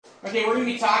Okay, we're going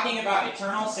to be talking about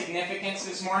eternal significance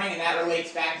this morning, and that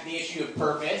relates back to the issue of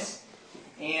purpose.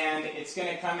 And it's going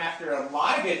to come after a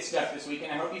lot of good stuff this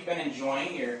weekend. I hope you've been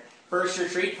enjoying your first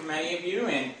retreat for many of you.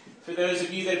 And for those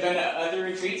of you that have been to other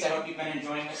retreats, I hope you've been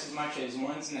enjoying this as much as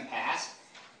ones in the past.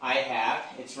 I have.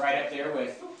 It's right up there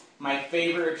with my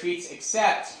favorite retreats,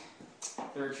 except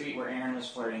the retreat where Aaron was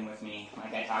flirting with me,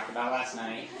 like I talked about last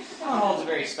night. That one holds a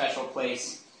very special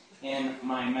place in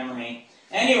my memory.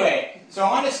 Anyway, so I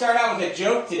wanted to start out with a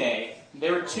joke today.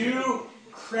 There were two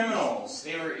criminals.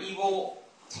 They were evil,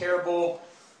 terrible,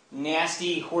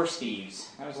 nasty horse thieves.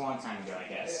 That was a long time ago, I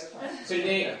guess. So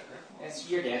today, that's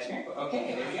your dad's grandpa.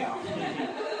 Okay, there you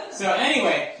go. So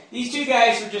anyway, these two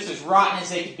guys were just as rotten as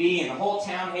they could be, and the whole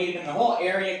town hated them. The whole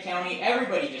area, county,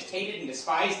 everybody just hated and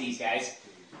despised these guys.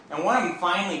 And one of them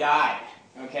finally died,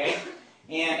 okay?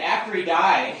 And after he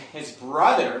died, his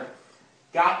brother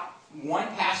got one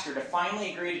pastor to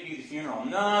finally agree to do the funeral.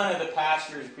 None of the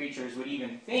pastors or preachers would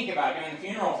even think about doing the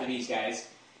funeral for these guys.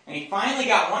 And he finally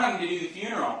got one of them to do the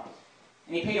funeral.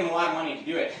 And he paid him a lot of money to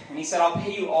do it. And he said, I'll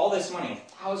pay you all this money,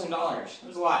 $1,000. It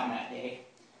was a lot in that day.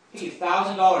 I'll pay you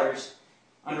 $1,000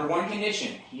 under one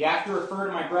condition. You have to refer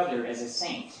to my brother as a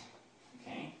saint.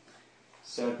 Okay?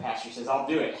 So the pastor says, I'll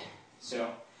do it. So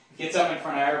he gets up in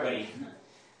front of everybody.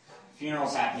 The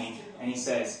funeral's happening. And he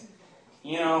says,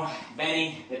 you know,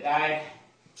 Benny that died,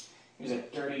 he was a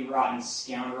dirty, rotten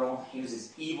scoundrel. He was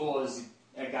as evil as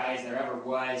a guy as there ever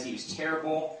was. He was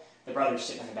terrible. The brother's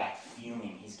sitting in the back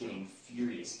fuming. He's getting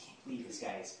furious. I can't believe this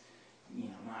guy's,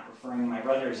 not referring to my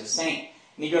brother as a saint.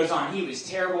 And he goes on, he was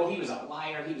terrible. He was a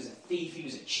liar. He was a thief. He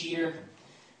was a cheater.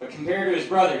 But compared to his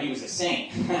brother, he was a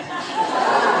saint.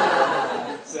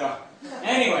 So,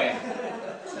 anyway,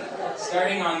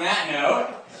 starting on that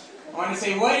note, I want to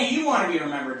say, what do you want to be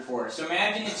remembered for? So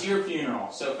imagine it's your funeral.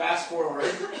 So fast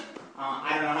forward,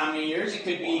 I don't know how many years. It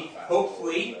could be,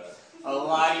 hopefully, a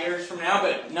lot of years from now,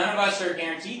 but none of us are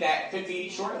guaranteed that. It could be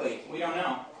shortly. We don't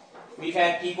know. We've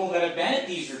had people that have been at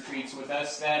these retreats with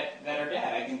us that are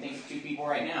dead. I can think of two people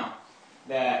right now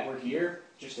that were here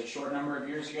just a short number of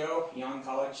years ago, young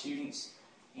college students,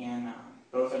 and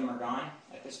both of them are gone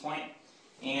at this point.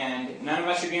 And none of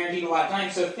us are guaranteed a lot of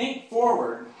time. So think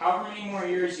forward, however many more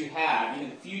years you have into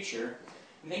the future,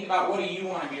 and think about what do you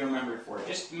want to be remembered for.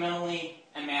 Just mentally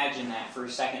imagine that for a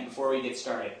second before we get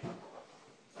started.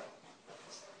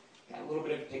 Got a little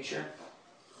bit of a picture.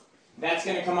 That's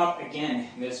going to come up again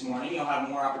this morning. You'll have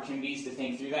more opportunities to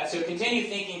think through that. So continue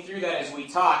thinking through that as we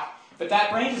talk. But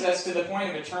that brings us to the point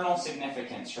of eternal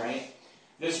significance, right?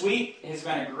 This week has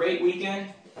been a great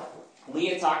weekend.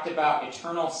 Leah talked about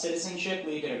eternal citizenship.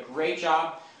 Leah did a great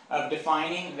job of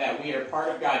defining that we are part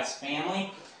of God's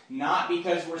family, not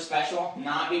because we're special,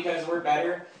 not because we're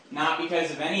better, not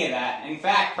because of any of that. In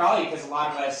fact, probably because a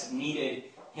lot of us needed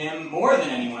Him more than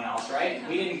anyone else, right?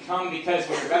 We didn't come because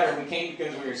we were better. We came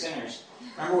because we were sinners.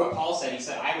 Remember what Paul said? He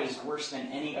said, I was worse than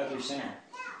any other sinner.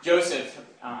 Joseph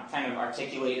kind of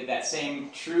articulated that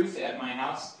same truth at my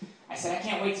house. I said, I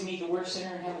can't wait to meet the worst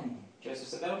sinner in heaven. Joseph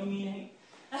said, that'll be me, Nate.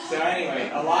 So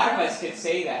anyway, a lot of us could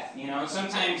say that.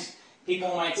 Sometimes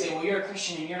people might say, well, you're a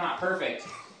Christian and you're not perfect.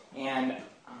 And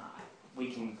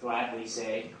we can gladly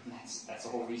say, that's the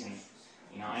whole reason.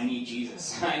 I need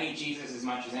Jesus. I need Jesus as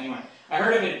much as anyone. I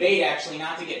heard of a debate, actually,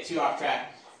 not to get too off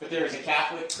track, but there was a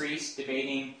Catholic priest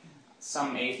debating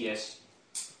some atheist.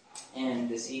 And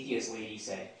this atheist lady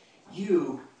said,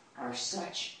 you are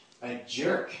such a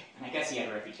jerk. And I guess he had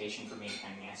a reputation for being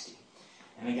kind of nasty.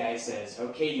 And the guy says,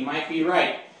 okay, you might be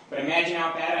right, but imagine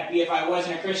how bad I'd be if I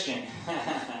wasn't a Christian.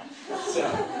 So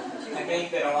I think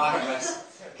that a lot of us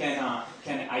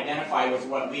can identify with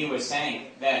what Lee was saying,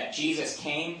 that Jesus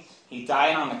came, He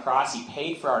died on the cross, He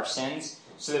paid for our sins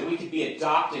so that we could be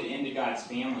adopted into God's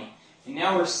family. And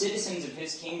now we're citizens of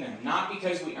His kingdom, not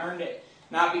because we earned it,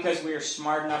 not because we are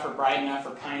smart enough or bright enough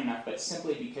or kind enough, but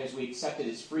simply because we accepted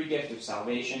His free gift of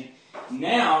salvation.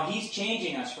 Now He's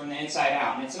changing us from the inside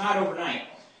out, and it's not overnight.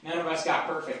 None of us got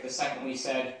perfect the second we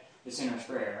said the sinner's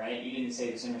prayer, right? You didn't say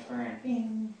the sinner's prayer and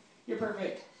bing, you're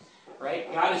perfect,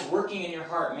 right? God is working in your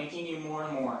heart, making you more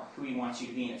and more who He wants you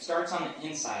to be. And it starts on the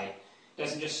inside. It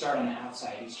doesn't just start on the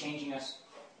outside. He's changing us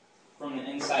from the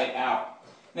inside out.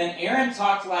 Then Aaron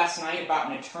talked last night about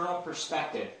an eternal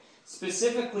perspective,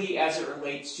 specifically as it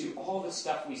relates to all the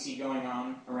stuff we see going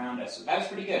on around us. So that was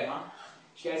pretty good, huh?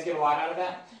 Did you guys get a lot out of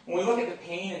that? When we look at the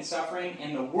pain and suffering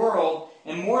in the world,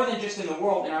 and more than just in the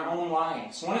world, in our own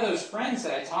lives. One of those friends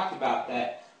that I talked about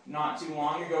that not too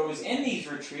long ago was in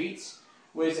these retreats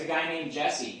was a guy named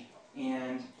Jesse.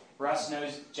 And Russ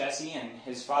knows Jesse and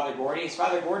his father Gordy. His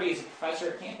father Gordy is a professor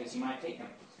at campus. You might take him.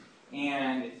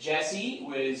 And Jesse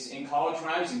was in college when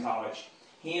I was in college.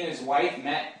 He and his wife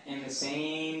met in the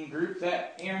same group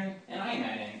that Aaron and I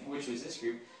met in, which was this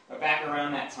group, but back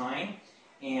around that time.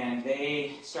 And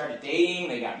they started dating,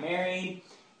 they got married,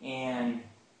 and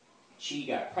she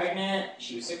got pregnant.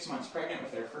 She was 6 months pregnant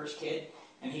with their first kid,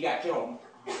 and he got killed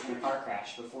in a car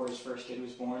crash before his first kid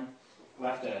was born.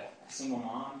 Left a single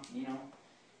mom,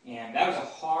 And that was a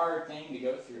hard thing to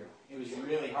go through. It was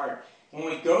really hard. When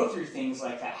we go through things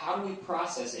like that, how do we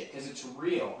process it? Because it's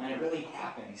real, and it really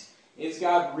happens. Is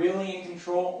God really in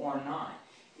control or not?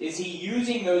 Is He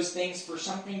using those things for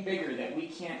something bigger that we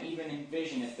can't even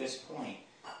envision at this point?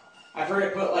 I've heard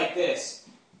it put like this.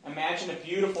 Imagine a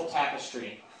beautiful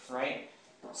tapestry, right?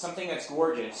 Something that's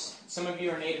gorgeous. Some of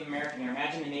you are Native American here.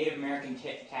 Imagine a Native American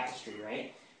tapestry,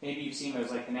 right? Maybe you've seen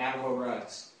those, like the Navajo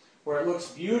rugs, where it looks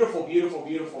beautiful, beautiful,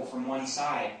 beautiful from one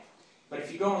side. But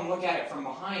if you go and look at it from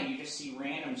behind, you just see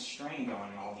random string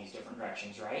going in all these different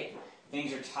directions, right?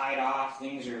 Things are tied off,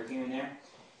 things are here and there.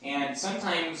 And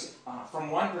sometimes,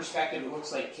 from one perspective, it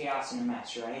looks like chaos and a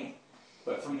mess, right?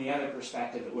 But from the other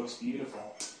perspective, it looks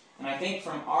beautiful. And I think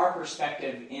from our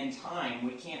perspective in time,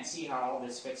 we can't see how all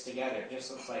this fits together. It just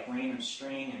looks like random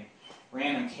string and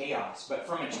random chaos. But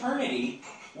from eternity,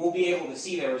 we'll be able to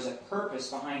see there was a purpose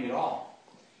behind it all,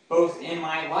 both in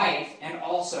my life and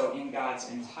also in God's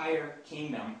entire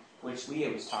kingdom, which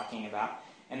Leah was talking about.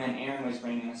 And then Aaron was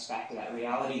bringing us back to that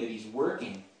reality that He's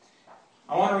working.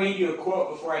 I want to read you a quote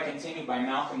before I continue by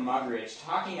Malcolm Muggeridge,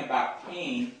 talking about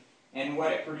pain and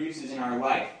what it produces in our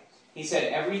life. He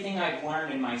said, "Everything I've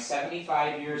learned in my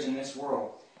 75 years in this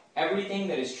world, everything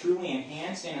that has truly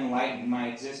enhanced and enlightened my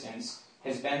existence,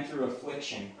 has been through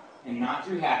affliction and not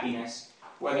through happiness,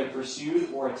 whether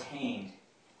pursued or attained."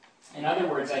 In other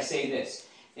words, I say this: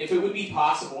 if it would be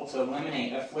possible to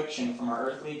eliminate affliction from our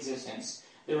earthly existence,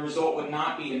 the result would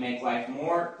not be to make life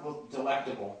more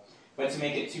delectable, but to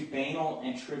make it too banal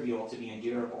and trivial to be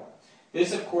endurable.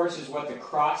 This, of course, is what the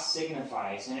cross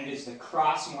signifies, and it is the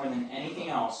cross more than anything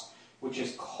else which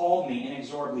has called me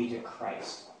inexorably to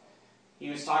Christ. He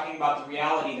was talking about the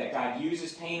reality that God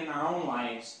uses pain in our own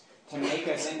lives to make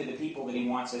us into the people that He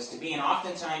wants us to be. And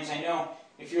oftentimes, I know,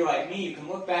 if you're like me, you can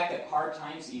look back at hard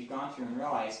times that you've gone through and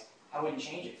realize, I wouldn't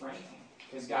change it for anything,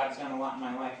 because God's done a lot in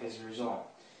my life as a result.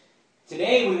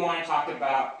 Today, we want to talk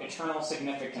about eternal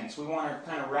significance. We want to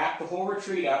kind of wrap the whole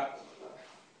retreat up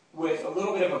with a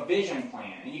little bit of a vision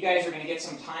plan. And you guys are going to get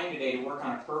some time today to work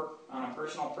on a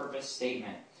personal purpose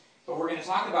statement. But we're going to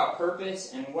talk about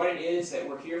purpose and what it is that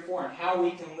we're here for and how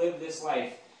we can live this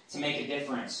life to make a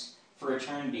difference for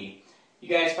eternity. You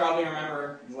guys probably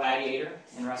remember Gladiator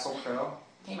and Russell Crowe.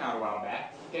 Came out a while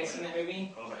back. You guys seen that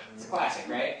movie? It's a classic,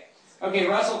 right? Okay,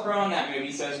 Russell Crowe in that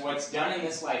movie says, "What's done in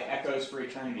this life echoes for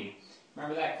eternity."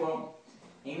 Remember that quote?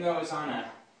 Even though it was on a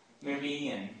movie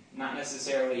and not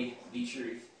necessarily the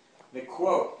truth, the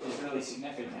quote is really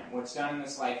significant. What's done in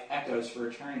this life echoes for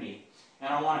eternity.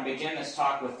 And I want to begin this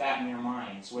talk with that in your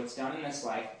minds. What's done in this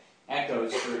life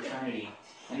echoes for eternity.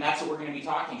 And that's what we're going to be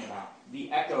talking about.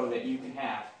 The echo that you can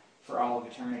have for all of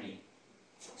eternity.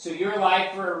 So you're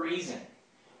alive for a reason.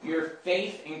 Your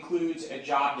faith includes a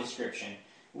job description.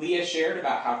 Leah shared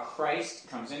about how Christ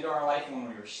comes into our life when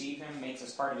we receive Him, makes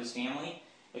us part of His family.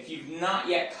 If you've not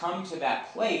yet come to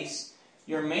that place,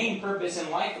 your main purpose in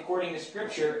life, according to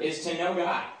Scripture, is to know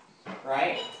God.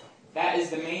 Right? That is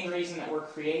the main reason that we're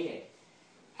created.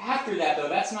 After that, though,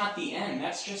 that's not the end.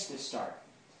 That's just the start.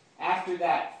 After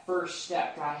that first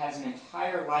step, God has an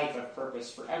entire life of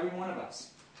purpose for every one of us.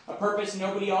 A purpose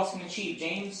nobody else can achieve.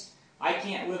 James, I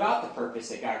can't live out the purpose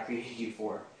that God created you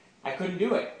for. I couldn't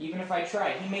do it, even if I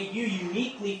tried. He made you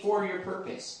uniquely for your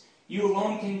purpose. You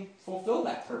alone can fulfill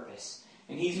that purpose.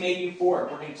 And He's made you for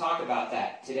it. We're going to talk about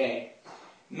that today.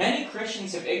 Many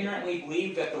Christians have ignorantly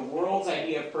believed that the world's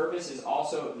idea of purpose is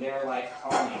also their life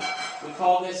calling. We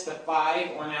call this the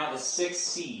 5 or now the 6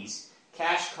 C's.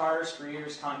 Cash, cars,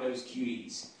 careers, condos,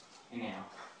 cuties. And now,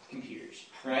 computers.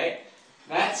 Right?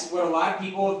 That's what a lot of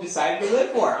people have decided to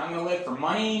live for. I'm going to live for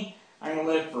money. I'm going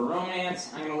to live for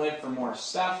romance. I'm going to live for more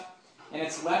stuff. And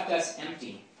it's left us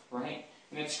empty. Right?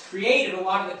 And it's created a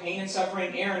lot of the pain and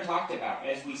suffering Aaron talked about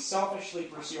as we selfishly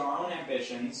pursue our own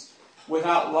ambitions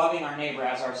without loving our neighbor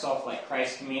as ourselves like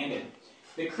Christ commanded.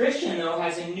 The Christian, though,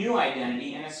 has a new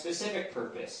identity and a specific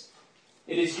purpose.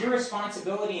 It is your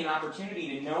responsibility and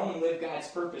opportunity to know and live God's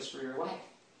purpose for your life.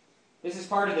 This is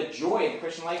part of the joy of the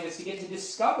Christian life, is to get to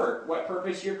discover what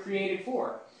purpose you're created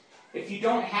for. If you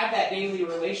don't have that daily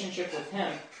relationship with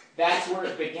Him, that's where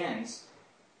it begins.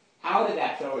 Out of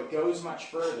that, though, it goes much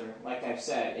further. Like I've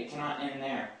said, it cannot end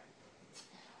there.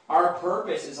 Our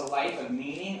purpose is a life of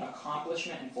meaning,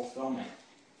 accomplishment, and fulfillment.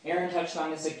 Aaron touched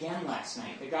on this again last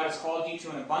night, that God has called you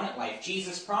to an abundant life.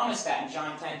 Jesus promised that in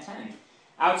John 10:10.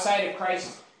 Outside of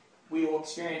Christ, we will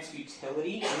experience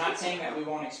futility. I'm not saying that we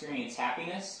won't experience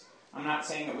happiness. I'm not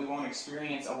saying that we won't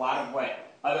experience a lot of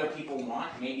what other people want,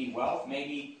 maybe wealth,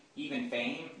 maybe even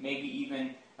fame, maybe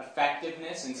even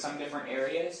effectiveness in some different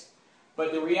areas.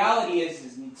 But the reality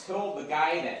is until the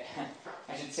guy that,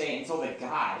 until the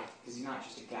God, because he's not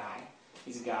just a guy,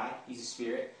 he's a God, he's a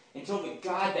spirit, until the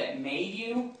God that made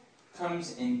you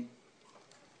comes and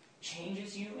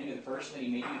changes you into the person that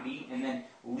he made you to be, and then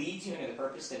leads you into the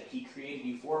purpose that he created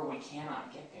you for, we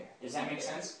cannot get there. Does that make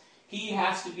sense? He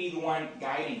has to be the one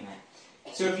guiding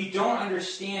that. So if you don't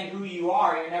understand who you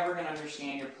are, you're never going to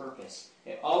understand your purpose.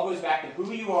 It all goes back to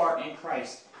who you are in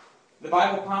Christ. The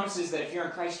Bible promises that if you're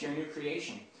in Christ, you're a new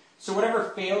creation. So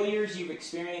whatever failures you've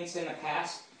experienced in the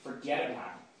past, forget about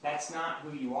them. That's not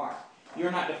who you are.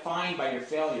 You're not defined by your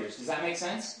failures. Does that make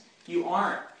sense? You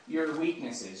aren't your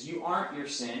weaknesses. You aren't your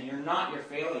sin. You're not your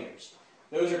failures.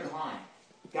 Those are gone.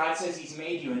 God says he's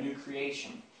made you a new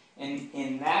creation. And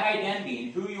in that identity,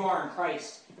 in who you are in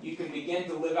Christ, you can begin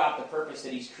to live out the purpose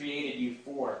that he's created you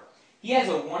for. He has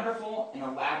a wonderful and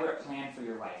elaborate plan for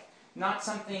your life, not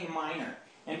something minor.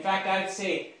 In fact, I would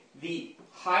say the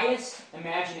highest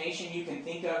imagination you can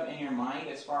think of in your mind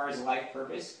as far as life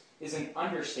purpose is an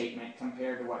understatement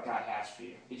compared to what God has for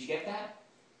you. Did you get that?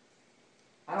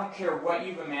 I don't care what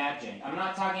you've imagined. I'm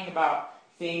not talking about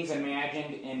things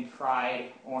imagined in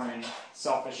pride or in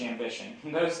selfish ambition.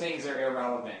 Those things are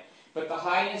irrelevant. But the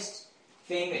highest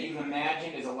thing that you've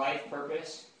imagined as a life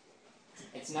purpose,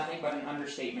 it's nothing but an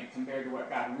understatement compared to what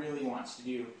God really wants to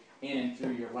do in and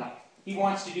through your life. He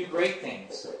wants to do great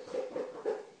things.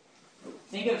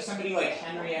 Think of somebody like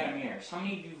Henrietta Mears. How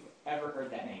many of you have ever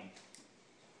heard that name?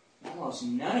 Almost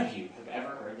none of you have ever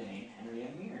heard the name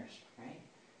Henrietta Mears, right?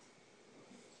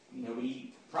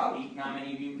 Nobody, probably not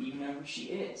many of you even know who she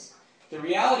is. The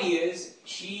reality is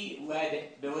she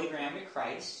led Billy Graham to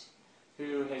Christ,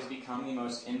 who has become the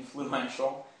most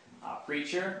influential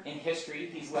preacher in history.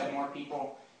 He's led more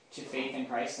people to faith in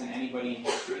Christ than anybody in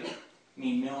history. I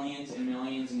mean, millions and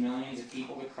millions and millions of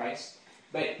people to Christ.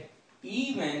 But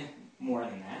even more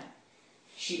than that,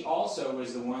 she also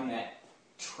was the one that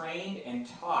trained and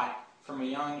taught from a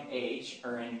young age,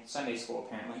 or in Sunday school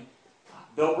apparently,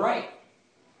 Bill Bright.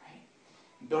 Right?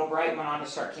 Bill Bright went on to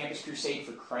start Campus Crusade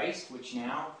for Christ, which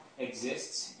now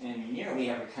exists in nearly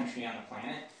every country on the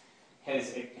planet,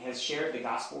 has shared the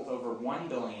gospel with over 1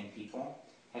 billion people,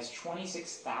 has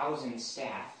 26,000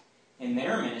 staff in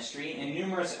their ministry, and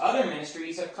numerous other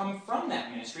ministries have come from that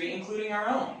ministry, including our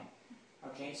own.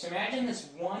 Okay, so imagine this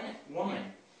one woman.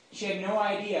 She had no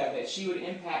idea that she would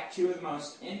impact two of the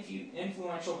most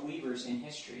influential believers in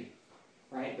history,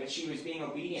 right? But she was being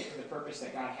obedient to the purpose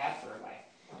that God had for her life.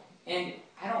 And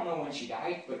I don't know when she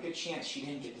died, but good chance she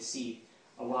didn't get to see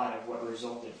a lot of what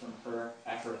resulted from her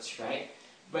efforts, right?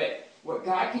 But what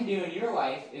God can do in your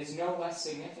life is no less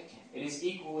significant. It is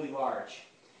equally large.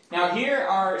 Now, here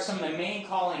are some of the main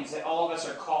callings that all of us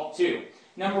are called to.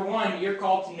 Number one, you're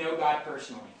called to know God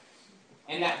personally.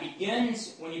 And that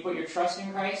begins when you put your trust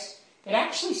in Christ. It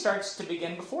actually starts to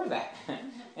begin before that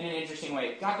in an interesting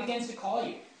way. God begins to call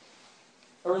you.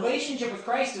 A relationship with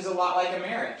Christ is a lot like a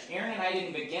marriage. Aaron and I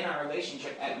didn't begin our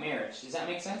relationship at marriage. Does that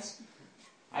make sense?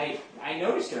 I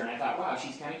noticed her and I thought, wow,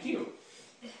 she's kind of cute.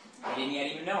 I didn't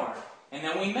yet even know her. And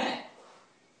then we met.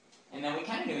 And then we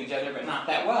kind of knew each other, but not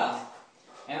that well.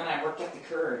 And then I worked up the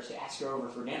courage to ask her over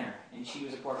for dinner. And she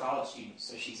was a poor college student,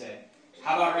 so she said,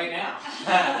 how about right now?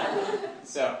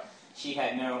 So she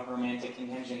had no romantic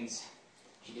intentions.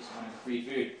 She just wanted free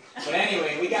food. But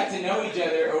anyway, we got to know each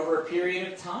other over a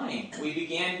period of time. We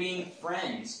began being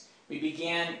friends. We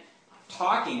began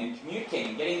talking and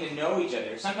communicating, getting to know each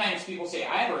other. Sometimes people say,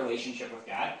 I have a relationship with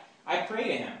God. I pray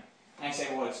to him. And I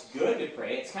say, well, it's good to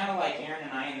pray. It's kind of like Aaron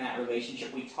and I in that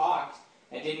relationship. We talked.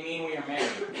 That didn't mean we were married.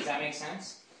 Does that make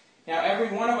sense? Now, every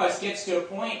one of us gets to a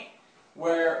point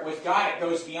where with God it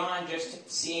goes beyond just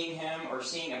seeing him or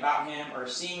seeing about him or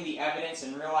seeing the evidence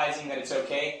and realizing that it's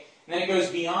okay. And then it goes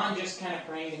beyond just kind of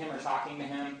praying to him or talking to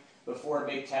him before a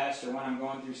big test or when I'm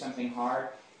going through something hard.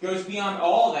 It goes beyond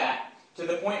all that to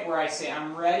the point where I say,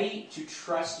 I'm ready to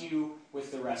trust you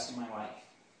with the rest of my life.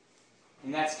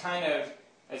 And that's kind of,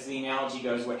 as the analogy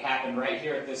goes, what happened right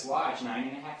here at this lodge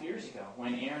 9.5 years ago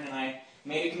when Aaron and I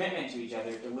made a commitment to each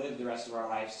other to live the rest of our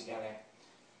lives together.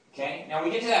 Okay? Now we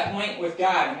get to that point with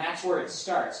God, and that's where it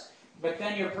starts. But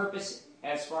then your purpose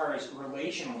as far as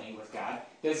relationally with God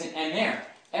doesn't end there.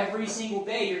 Every single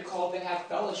day you're called to have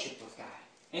fellowship with God.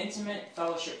 Intimate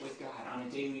fellowship with God on a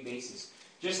daily basis.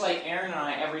 Just like Aaron and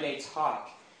I every day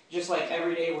talk. just like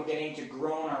every day we're getting to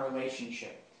grow in our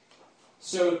relationship,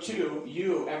 so too,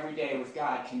 you, every day with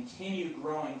God, continue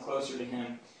growing closer to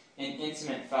Him in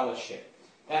intimate fellowship.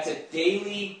 That's a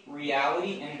daily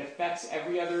reality, and it affects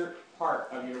every other part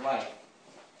of your life.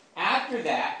 After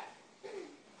that,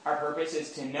 our purpose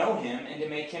is to know Him and to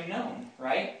make Him known,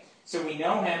 right? So we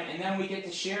know Him, and then we get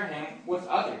to share Him with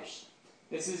others.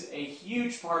 This is a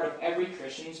huge part of every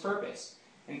Christian's purpose.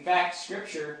 In fact,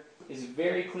 Scripture is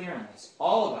very clear on this.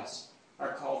 All of us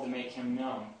are called to make Him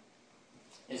known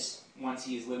once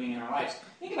He is living in our lives.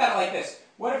 Think about it like this.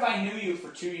 What if I knew you for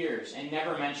 2 years and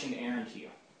never mentioned Aaron to you?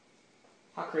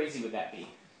 How crazy would that be?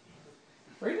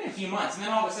 Or even a few months, and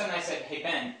then all of a sudden I said, hey,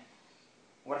 Ben,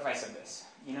 what if I said this?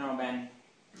 You know, Ben,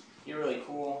 you're really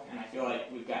cool, and I feel like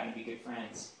we've gotten to be good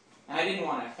friends. And I didn't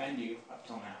want to offend you up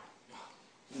till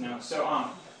now. So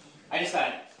I just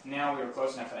thought now we were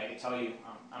close enough that I could tell you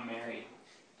I'm married.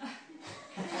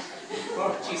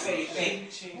 What would you say? You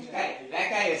think that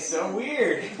guy is so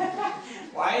weird?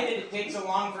 Why did it take so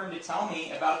long for him to tell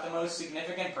me about the most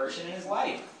significant person in his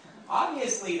life?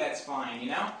 Obviously, that's fine,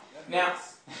 Now,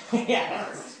 yeah,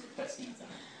 that's easy.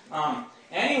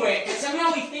 Anyway, but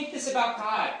somehow we think this about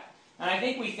God. And I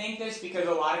think we think this because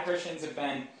a lot of Christians have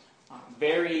been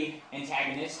very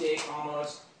antagonistic,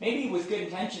 almost. Maybe with good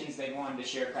intentions they wanted to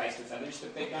share Christ with others,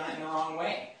 but they've done it in the wrong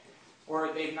way.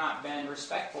 Or they've not been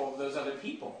respectful of those other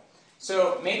people.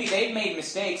 So maybe they've made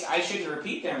mistakes. I shouldn't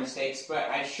repeat their mistakes, but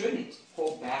I shouldn't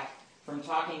hold back from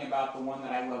talking about the one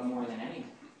that I love more than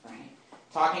anyone, right?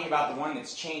 Talking about the one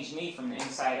that's changed me from the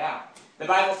inside out. The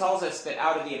Bible tells us that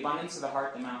out of the abundance of the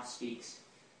heart, the mouth speaks.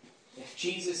 If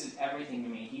Jesus is everything to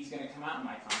me, He's going to come out in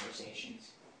my conversations.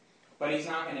 But He's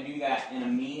not going to do that in a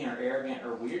mean or arrogant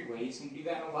or weird way. He's going to do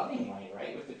that in a loving way,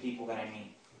 right, with the people that I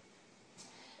meet.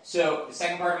 So the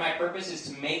second part of my purpose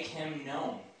is to make Him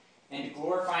known and to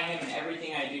glorify Him in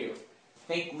everything I do.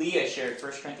 I think Leah shared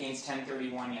 1 Corinthians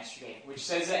 10:31 yesterday, which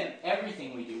says that in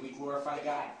everything we do, we glorify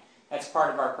God. That's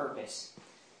part of our purpose.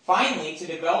 Finally, to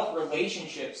develop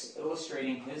relationships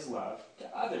illustrating His love to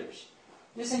others.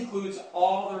 This includes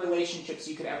all the relationships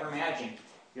you could ever imagine.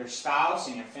 Your spouse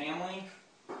and your family,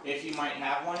 if you might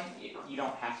have one. You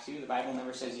don't have to. The Bible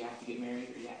never says you have to get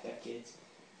married or you have to have kids,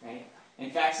 right? In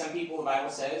fact, some people, the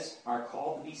Bible says, are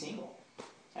called to be single.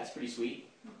 That's pretty sweet.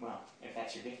 Well, if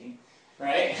that's your gifting,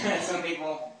 right? Some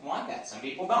people want that. Some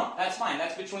people don't. That's fine.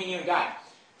 That's between you and God.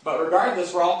 But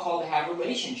regardless, we're all called to have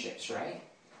relationships, right?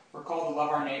 We're called to love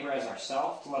our neighbor as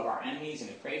ourselves, to love our enemies and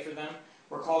to pray for them.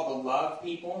 We're called to love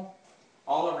people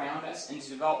all around us and to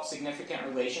develop significant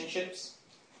relationships.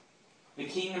 The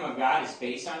kingdom of God is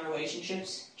based on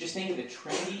relationships. Just think of the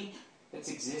Trinity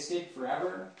that's existed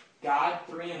forever. God,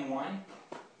 3 in 1.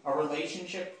 A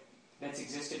relationship that's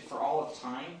existed for all of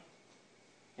time.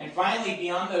 And finally,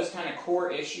 beyond those kind of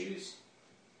core issues,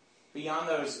 beyond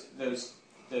those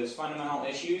fundamental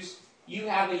issues, you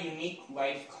have a unique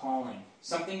life calling.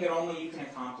 Something that only you can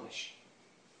accomplish.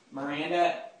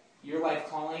 Miranda, your life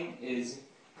calling is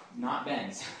not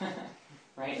Ben's.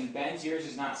 Right? And Ben's, yours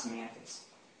is not Samantha's.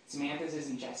 Samantha's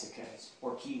isn't Jessica's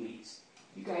or Keely's.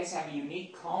 You guys have a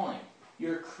unique calling.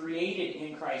 You're created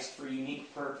in Christ for a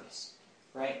unique purpose.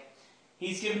 Right?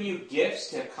 He's given you gifts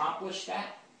to accomplish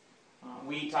that.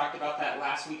 We talked about that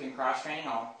last week in cross-training.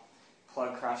 I'll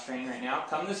plug cross-training right now.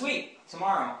 Come this week,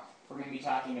 tomorrow. We're going to be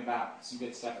talking about some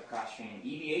good stuff at cross-training.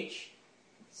 EBH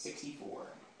 64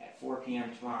 at 4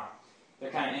 p.m. tomorrow.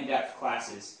 They're kind of in-depth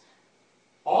classes.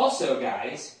 Also,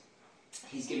 guys,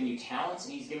 He's given you talents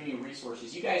and He's given you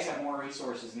resources. You guys have more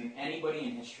resources than anybody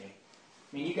in history.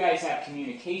 I mean, you guys have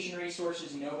communication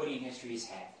resources nobody in history has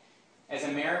had. As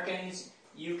Americans,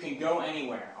 you can go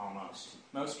anywhere, almost.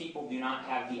 Most people do not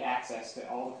have the access to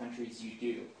all the countries you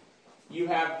do. You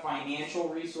have financial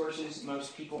resources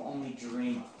most people only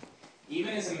dream of.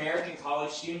 Even as American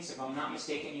college students, if I'm not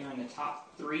mistaken, you're in the top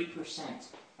 3%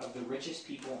 of the richest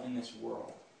people in this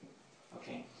world.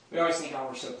 Okay? We always think, oh,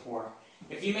 we're so poor.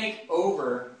 If you make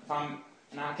over, if I'm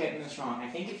not getting this wrong, I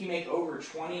think if you make over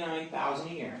 $29,000 a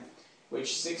year, which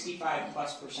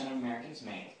 65+% of Americans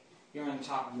make, you're in the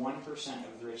top 1%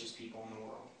 of the richest people in the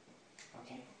world.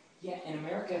 Okay? Yeah, in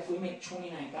America, if we make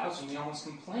 $29,000, we almost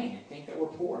complain and think that we're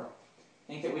poor,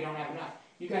 think that we don't have enough.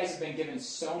 You guys have been given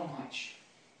so much.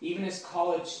 Even as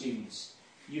college students,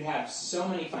 you have so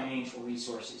many financial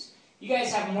resources. You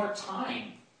guys have more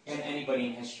time than anybody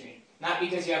in history. Not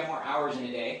because you have more hours in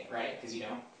a day, right? Because you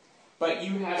don't. But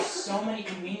you have so many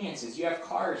conveniences. You have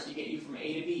cars to get you from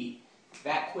A to B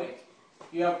that quick.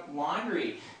 You have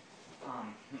laundromats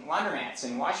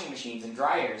and washing machines and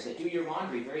dryers that do your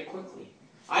laundry very quickly.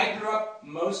 I grew up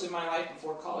most of my life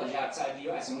before college outside the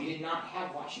U.S., and we did not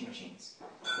have washing machines.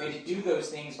 We had to do those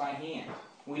things by hand.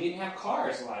 We didn't have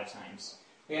cars a lot of times.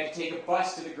 We had to take a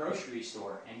bus to the grocery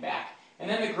store and back. And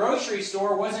then the grocery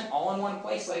store wasn't all in one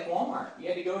place like Walmart. You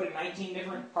had to go to 19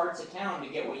 different parts of town to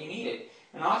get what you needed.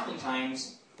 And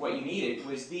oftentimes, what you needed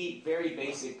was the very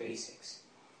basic basics.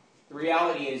 The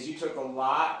reality is you took a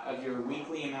lot of your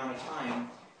weekly amount of time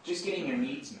just getting your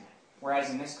needs met.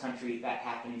 Whereas in this country, that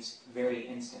happens very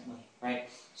instantly, right?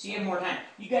 So you have more time.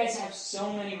 You guys have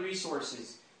so many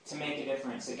resources to make a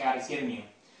difference that God has given you.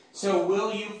 So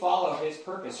will you follow His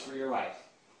purpose for your life?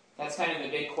 That's kind of the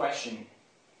big question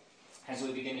as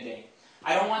we begin today.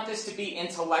 I don't want this to be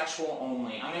intellectual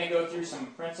only. I'm going to go through some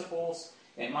principles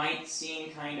that might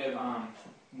seem kind of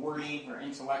wordy or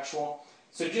intellectual.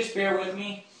 So just bear with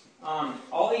me.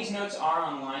 All these notes are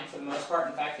online for the most part.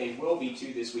 In fact, they will be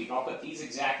too this week. I'll put these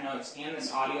exact notes and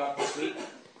this audio up this week.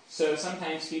 So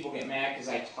sometimes people get mad because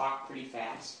I talk pretty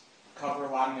fast, cover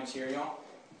a lot of material.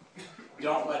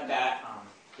 Don't let that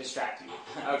distract you.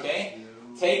 Okay?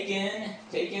 Take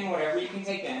in whatever you can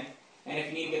take in. And if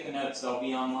you need to get the notes, they'll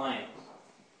be online.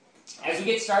 As we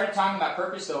get started talking about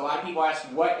purpose, though, a lot of people ask,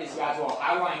 what is God's will?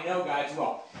 How do I know God's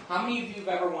will? How many of you have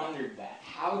ever wondered that?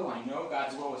 How do I know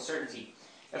God's will with certainty?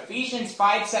 Ephesians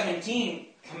 5:17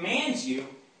 commands you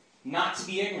not to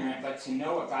be ignorant, but to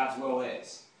know what God's will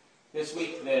is. This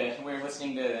week, we're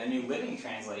listening to a New Living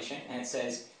Translation, and it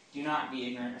says, do not be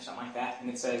ignorant, or something like that. And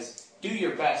it says, do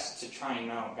your best to try and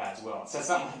know God's will. It says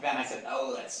something like that, and I said,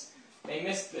 they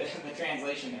missed the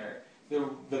translation there.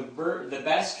 The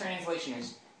best translation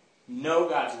is, know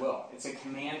God's will. It's a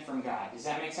command from God. Does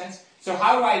that make sense? So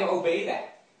how do I obey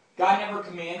that? God never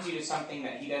commands you to something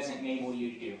that He doesn't enable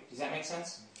you to do. Does that make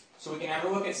sense? So we can never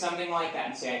look at something like that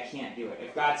and say, I can't do it.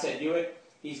 If God said do it,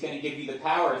 He's going to give you the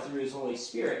power through His Holy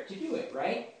Spirit to do it,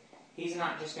 right? He's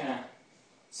not just going to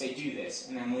say do this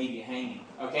and then leave you hanging,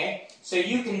 okay? So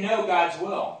you can know God's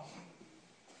will.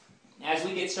 As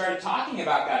we get started talking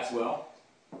about God's will,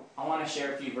 I want to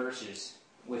share a few verses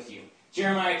with you.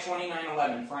 Jeremiah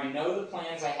 29:11, for I know the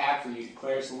plans I have for you,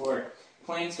 declares the Lord.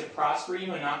 Plans to prosper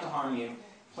you and not to harm you.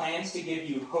 Plans to give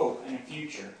you hope and a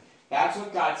future. That's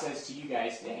what God says to you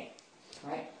guys today.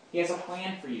 Right? He has a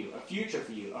plan for you, a future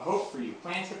for you, a hope for you.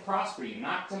 Plans to prosper you,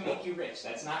 not to make you rich.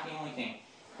 That's not the only thing.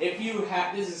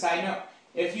 This is a side note.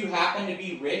 If you happen to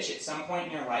be rich at some point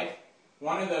in your life,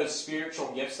 one of those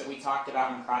spiritual gifts that we talked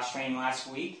about in cross-training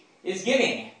last week is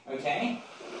giving. Okay?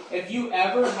 If you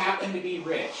ever happen to be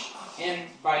rich, and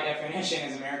by definition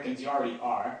as Americans you already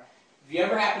are, if you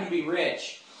ever happen to be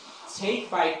rich,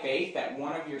 take by faith that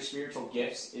one of your spiritual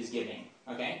gifts is giving,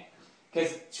 okay?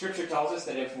 Because Scripture tells us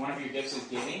that if one of your gifts is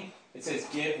giving, it says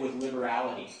give with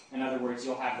liberality. In other words,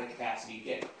 you'll have the capacity to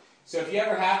give. So if you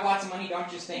ever have lots of money, don't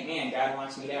just think, man, God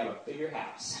wants me to have a bigger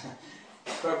house.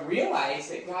 But realize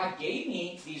that God gave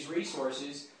me these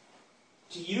resources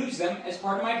to use them as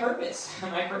part of my purpose.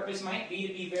 My purpose might be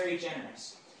to be very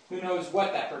generous. Who knows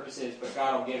what that purpose is, but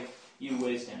God will give you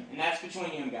wisdom. And that's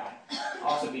between you and God.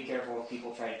 Also be careful if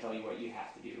people try to tell you what you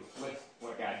have to do with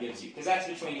what God gives you, because that's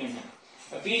between you and Him.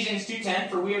 Ephesians 2:10,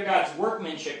 for we are God's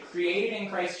workmanship, created in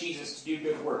Christ Jesus to do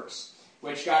good works,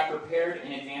 which God prepared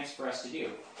in advance for us to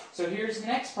do. So here's the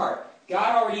next part.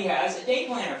 God already has a day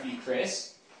planner for you,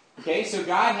 Chris. Okay, so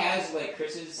God has, like,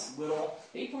 Chris's little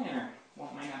day planner. Well,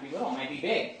 it might not be little, it might be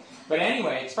big. But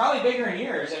anyway, it's probably bigger than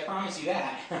yours, I promise you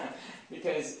that.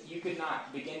 Because you could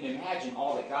not begin to imagine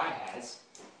all that God has.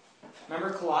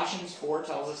 Remember Colossians 4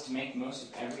 tells us to make the most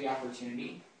of every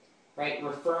opportunity? Right?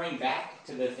 Referring back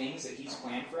to the things that He's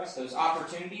planned for us, those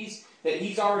opportunities that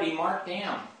He's already marked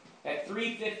down. At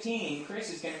 3:15,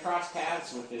 Chris is going to cross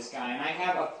paths with this guy, and I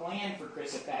have a plan for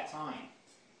Chris at that time.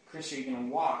 Chris, are you going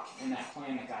to walk in that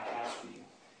plan that God has for you?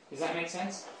 Does that make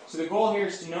sense? So the goal here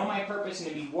is to know my purpose and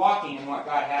to be walking in what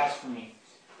God has for me.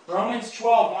 Romans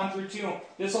 12:1-2.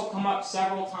 This will come up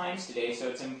several times today, so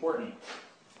it's important.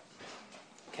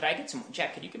 Could I get some...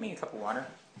 Jack, could you give me a cup of water?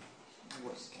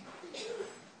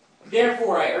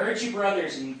 Therefore, I urge you,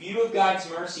 brothers, in view of God's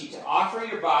mercy, to offer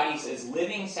your bodies as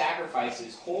living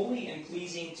sacrifices, holy and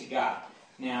pleasing to God.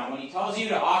 Now, when He tells you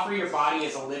to offer your body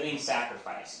as a living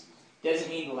sacrifice, it doesn't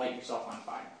mean to light yourself on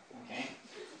fire. Okay?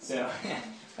 So,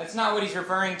 that's not what He's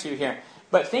referring to here.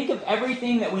 But think of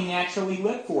everything that we naturally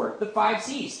live for. The 5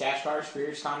 C's. Stash cars,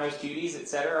 careers, condos, cuties,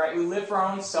 etc. Right? We live for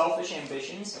our own selfish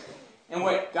ambitions. And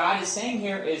what God is saying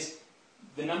here is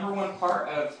the number one part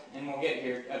of, and we'll get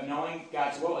here, of knowing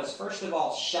God's will is first of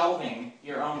all shelving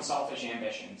your own selfish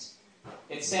ambitions.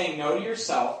 It's saying no to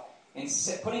yourself and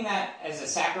putting that as a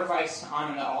sacrifice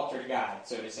on the altar to God,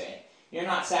 so to say. You're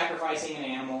not sacrificing an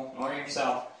animal or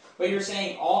yourself, But you're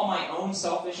saying all my own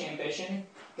selfish ambition,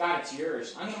 God, it's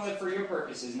yours. I'm going to live for your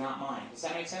purposes, not mine. Does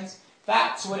that make sense?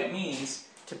 That's what it means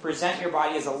to present your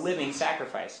body as a living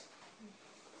sacrifice.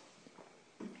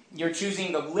 You're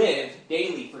choosing to live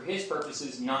daily for His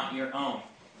purposes, not your own.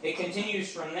 It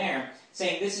continues from there,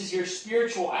 saying this is your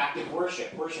spiritual act of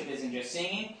worship. Worship isn't just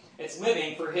singing, it's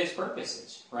living for His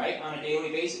purposes, right, on a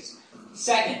daily basis.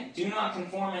 Second, do not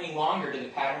conform any longer to the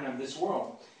pattern of this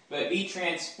world, but be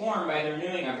transformed by the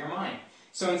renewing of your mind.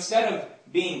 So instead of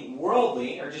being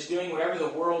worldly, or just doing whatever the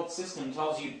world system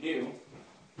tells you to do,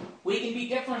 we can be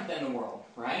different than the world,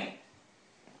 right?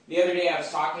 The other day I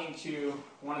was talking to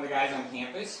one of the guys on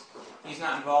campus. He's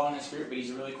not involved in this group, but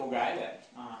he's a really cool guy that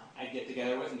I get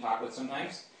together with and talk with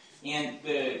sometimes. And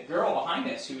the girl behind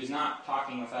us, who is not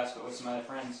talking with us but with some other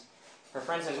friends, her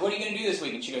friend says, "What are you going to do this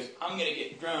week?" And she goes, "I'm going to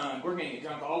get drunk. We're going to get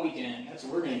drunk all weekend. That's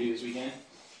what we're going to do this weekend."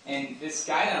 And this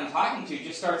guy that I'm talking to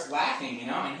just starts laughing,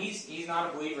 and he's not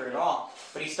a believer at all,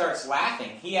 but he starts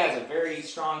laughing. He has a very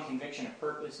strong conviction of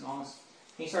purpose and all this.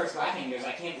 He starts laughing and goes,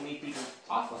 "I can't believe people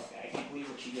talk like that. I can't believe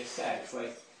what she just said. It's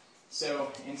like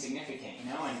so insignificant,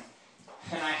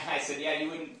 And I said, "Yeah,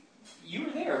 you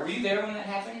were there. Were you there when that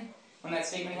happened? When that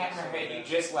statement happened? Or you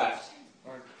just left?"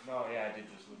 No, yeah, I did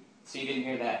just leave. So you didn't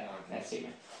hear that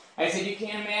statement. I said, "You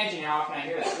can't imagine how often I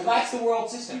hear that." Well, that's the world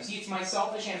system. See, it's my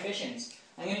selfish ambitions.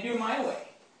 I'm going to do it my way.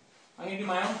 I'm going to do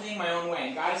my own thing my own way.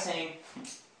 And God is saying,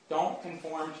 don't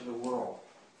conform to the world.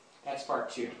 That's part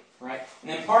 2, right?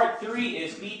 And then part 3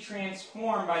 is be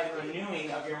transformed by the renewing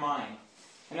of your mind.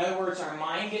 In other words, our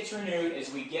mind gets renewed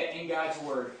as we get in God's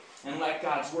Word and let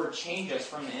God's Word change us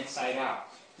from the inside out.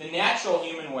 The natural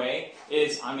human way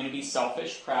is I'm going to be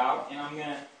selfish, proud, and I'm going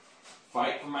to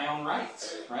fight for my own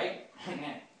rights, right?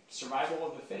 Survival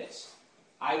of the fittest.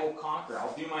 I will conquer.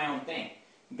 I'll do my own thing.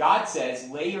 God says,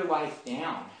 lay your life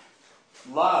down.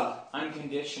 Love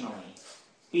unconditionally.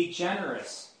 Be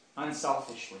generous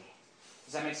unselfishly.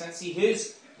 Does that make sense? See,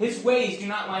 His ways do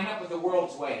not line up with the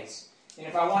world's ways. And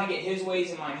if I want to get His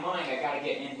ways in my mind, I've got to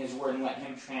get in His Word and let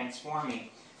Him transform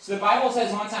me. So the Bible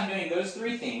says once I'm doing those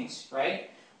 3 things, right?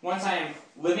 Once I am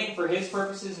living for His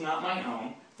purposes, not my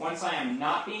own. Once I am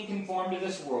not being conformed to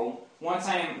this world. Once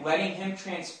I am letting Him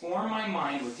transform my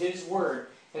mind with His Word,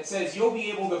 it says you'll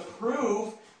be able to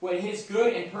prove what His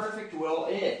good and perfect will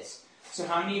is. So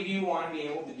how many of you want to be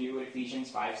able to do what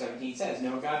Ephesians 5:17 says?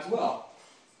 Know God's will.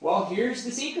 Well, here's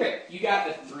the secret. You got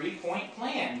the 3-point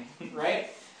plan, right?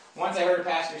 Once I heard a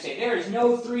pastor say, there is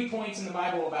no 3 points in the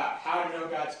Bible about how to know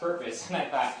God's purpose. And I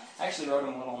thought, I actually wrote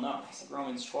him a little note. I said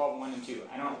Romans 12, 1 and 2.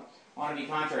 I don't want to be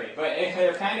contrary. But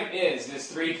there kind of is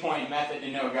this 3-point method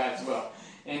to know God's will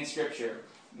in Scripture.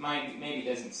 Mine maybe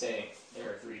doesn't say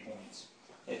there are 3 points.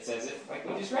 It says it like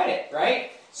we just read it,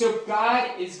 right? So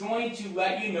God is going to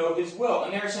let you know His will.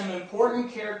 And there are some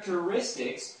important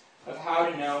characteristics of how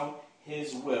to know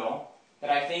His will that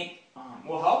I think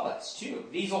will help us too.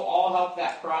 These will all help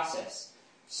that process.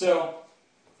 So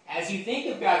as you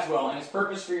think of God's will and His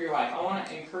purpose for your life, I want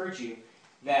to encourage you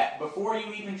that before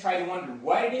you even try to wonder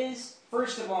what it is,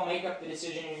 first of all, make up the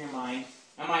decision in your mind,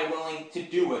 am I willing to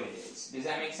do what it is? Does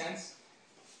that make sense?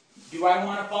 Do I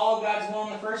want to follow God's will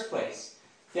in the first place?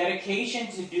 Dedication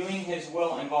to doing His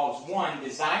will involves, 1,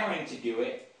 desiring to do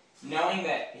it, knowing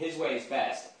that His way is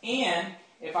best, and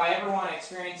if I ever want to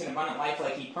experience an abundant life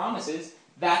like He promises,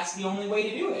 that's the only way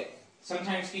to do it.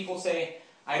 Sometimes people say,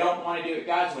 I don't want to do it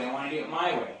God's way, I want to do it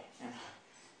my way. And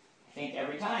I think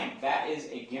every time, that is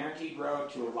a guaranteed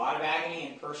road to a lot of agony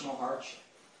and personal hardship.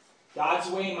 God's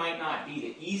way might not be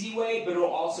the easy way, but it'll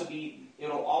always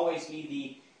be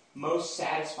the most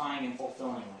satisfying and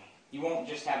fulfilling way. You won't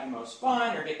just have the most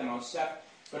fun or get the most stuff,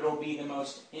 but it'll be the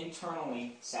most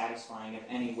internally satisfying of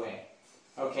any way.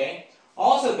 Okay?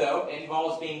 Also, though, it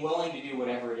involves being willing to do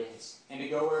whatever it is and to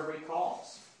go wherever He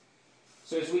calls.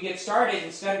 So as we get started,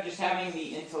 instead of just having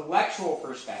the intellectual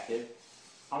perspective,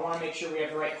 I want to make sure we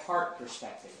have the right heart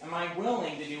perspective. Am I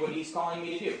willing to do what He's calling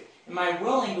me to do? Am I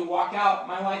willing to walk out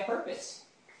my life purpose?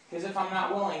 Because if I'm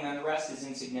not willing, then the rest is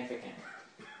insignificant.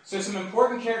 So some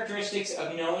important characteristics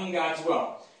of knowing God's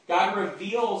will. God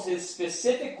reveals His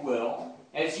specific will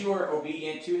as you are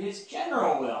obedient to His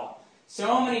general will.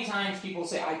 So many times people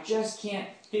say, I just can't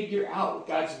figure out what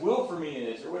God's will for me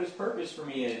is or what His purpose for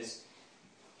me is.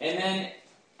 And then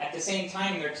at the same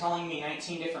time, they're telling me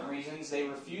 19 different reasons they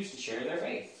refuse to share their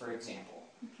faith, for example.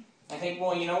 I think,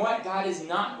 well, you know what? God is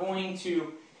not going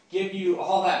to give you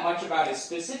all that much about His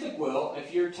specific will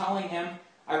if you're telling Him,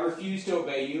 I refuse to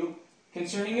obey you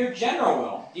concerning your general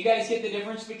will. Do you guys get the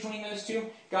difference between those two?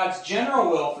 God's general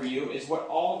will for you is what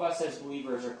all of us as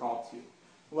believers are called to.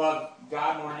 Love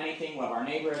God more than anything, love our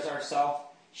neighbor as ourselves,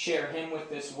 share him with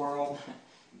this world.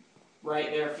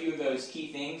 Right? There are a few of those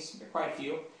key things. There are quite a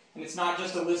few. And it's not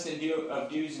just a list of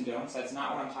do's and don'ts. That's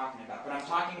not what I'm talking about. But I'm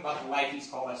talking about the life he's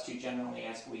called us to generally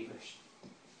as believers.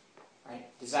 Right?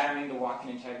 Desiring to walk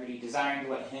in integrity. Desiring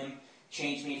to let him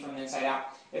change me from the inside out.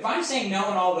 If I'm saying no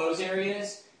in all those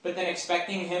areas, but then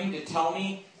expecting him to tell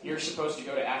me you're supposed to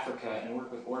go to Africa and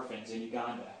work with orphans in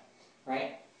Uganda,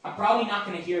 right? I'm probably not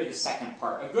going to hear the second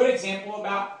part. A good example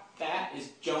about that is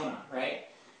Jonah, right?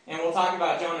 And we'll talk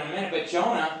about Jonah in a minute, but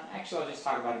Jonah, actually I'll just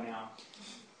talk about him now.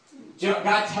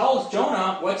 God tells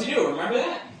Jonah what to do, remember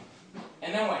that?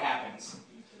 And then what happens?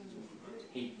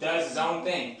 He does his own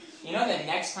thing. You know, the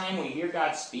next time we hear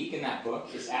God speak in that book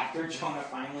is after Jonah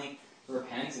finally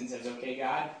repents and says, okay,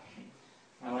 God,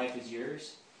 my life is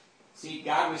yours. See,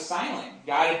 God was silent.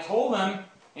 God had told him,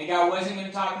 and God wasn't going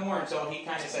to talk more until he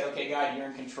kind of said, okay, God, you're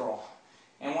in control.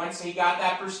 And once he got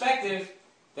that perspective,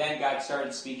 then God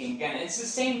started speaking again. And it's the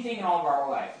same thing in all of our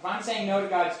life. If I'm saying no to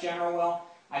God's general will,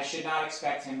 I should not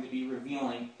expect him to be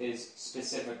revealing his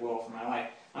specific will for my life.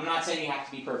 I'm not saying you have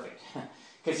to be perfect,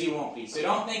 because you won't be. So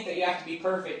don't think that you have to be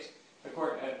perfect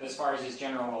as far as his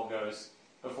general will goes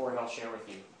before he'll share with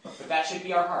you. But that should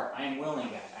be our heart. I am willing,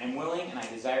 God. I am willing and I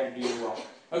desire to do your will.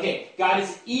 Okay, God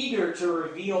is eager to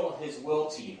reveal his will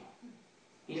to you.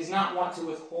 He does not want to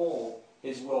withhold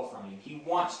his will from you. He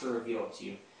wants to reveal it to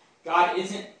you. God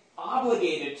isn't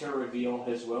obligated to reveal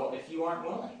his will if you aren't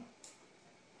willing.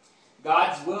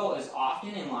 God's will is often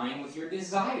in line with your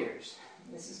desires.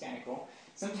 This is kind of cool.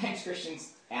 Sometimes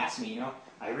Christians ask me,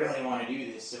 I really want to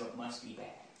do this, so it must be bad.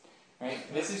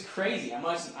 Right? This is crazy.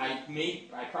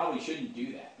 I probably shouldn't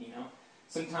do that,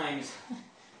 Sometimes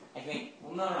I think,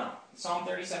 well, no. Psalm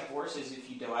 37:4 says, if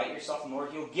you delight yourself in the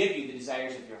Lord, he'll give you the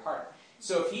desires of your heart.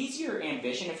 So if he's your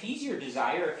ambition, if he's your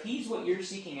desire, if he's what you're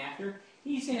seeking after,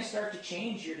 he's going to start to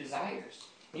change your desires.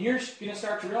 And you're going to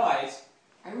start to realize,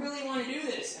 I really want to do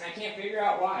this, and I can't figure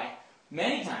out why.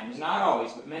 Many times, not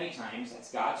always, but many times,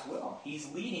 that's God's will.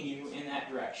 He's leading you in that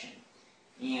direction.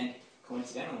 And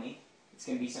coincidentally, it's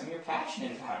going to be something you're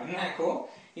passionate about. Isn't that cool?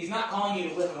 He's not calling you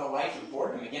to live a life of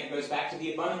boredom. Again, it goes back to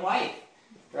the abundant life,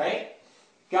 right?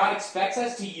 God expects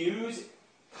us to use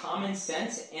common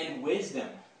sense and wisdom,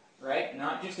 right?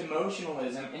 Not just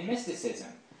emotionalism and mysticism.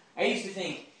 I used to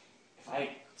think, if I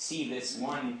see this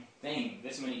one thing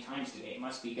this many times today, it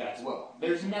must be God's will.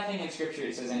 There's nothing in Scripture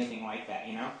that says anything like that,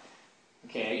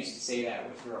 Okay, I used to say that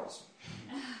with girls.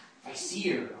 I see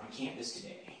her on campus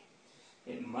today.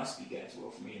 It must be God's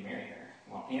will for me to marry her.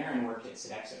 Well, Aaron worked at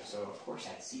Sodexo, so of course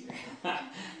I'd see her.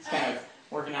 It's kind of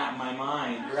working out in my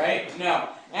mind, right? No.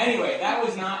 Anyway, that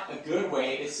was not a good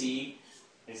way to see,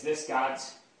 is this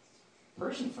God's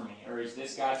person for me, or is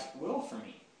this God's will for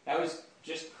me? That was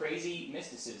just crazy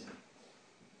mysticism.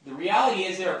 The reality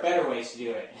is there are better ways to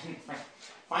do it.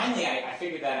 Finally, I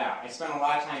figured that out. I spent a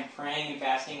lot of time praying and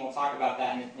fasting. We'll talk about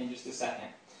that in just a second.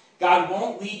 God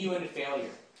won't lead you into failure.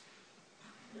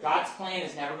 God's plan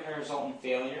is never going to result in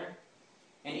failure.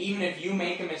 And even if you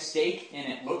make a mistake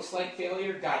and it looks like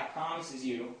failure, God promises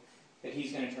you that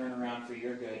he's going to turn around for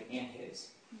your good and his.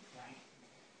 Right?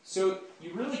 So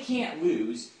you really can't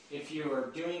lose if you are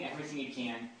doing everything you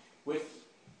can with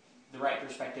the right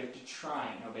perspective to try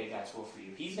and obey God's will for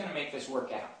you. He's going to make this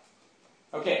work out.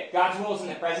 Okay, God's will is in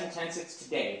the present tense. It's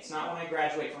today. It's not when I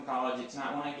graduate from college. It's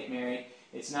not when I get married.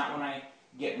 It's not when I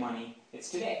get money. It's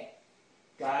today.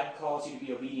 God calls you to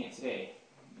be obedient today.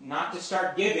 Not to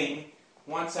start giving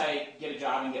once I get a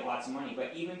job and get lots of money,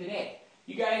 but even today.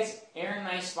 You guys, Aaron and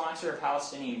I sponsor a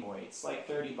Palestinian boy. It's like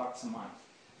 $30 a month.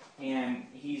 And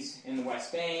he's in the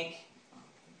West Bank,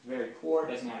 very poor,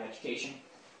 doesn't have education.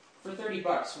 For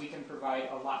 $30, we can provide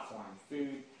a lot for him.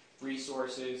 Food,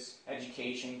 resources,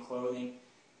 education, clothing.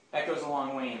 That goes a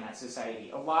long way in that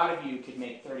society. A lot of you could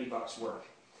make $30 work.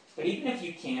 But even if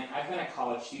you can't, I've been a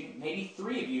college student, maybe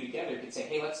 3 of you together could say,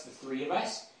 hey, let's the 3 of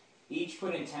us each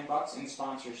put in $10 and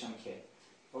sponsor some kid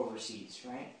overseas,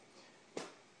 right?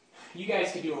 You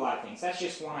guys could do a lot of things. That's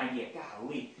just one idea.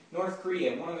 Golly. North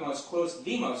Korea, one of the most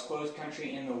closed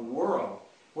country in the world,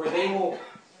 where they will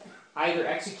either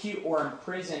execute or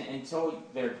imprison until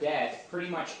they're dead pretty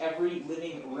much every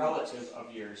living relative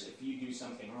of yours if you do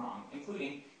something wrong,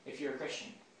 including if you're a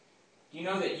Christian. Do you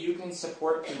know that you can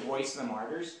support the Voice of the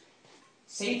Martyrs?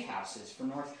 Safe houses for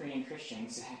North Korean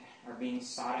Christians that are being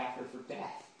sought after for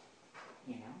death.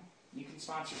 You can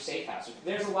sponsor safe houses.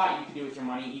 There's a lot you can do with your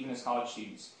money, even as college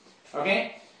students.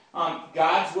 Okay?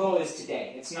 God's will is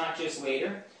today. It's not just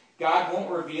later. God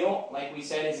won't reveal, like we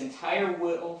said, his entire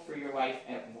will for your life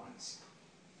at once.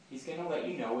 He's going to let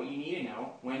you know what you need to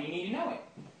know when you need to know it.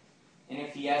 And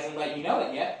if he hasn't let you know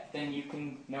it yet, then you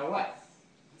can know what?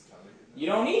 You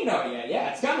don't need to know it yet.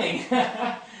 Yeah, it's coming.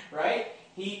 Right?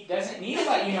 He doesn't need to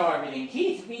let you know everything.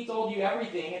 Keith, if he told you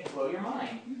everything, it'd blow your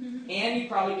mind. And you'd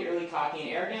probably get really cocky and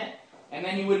arrogant, and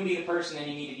then you wouldn't be the person that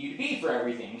he needed you to be for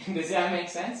everything. Does that make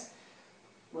sense?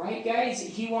 Right, guys?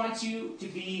 He wants you to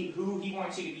be who he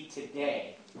wants you to be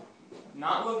today.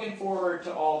 Not looking forward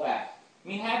to all that. I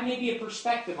mean, have maybe a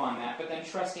perspective on that, but then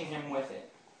trusting him with it.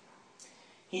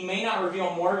 He may not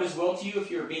reveal more of his will to you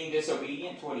if you're being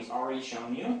disobedient to what he's already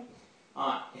shown you.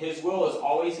 His will is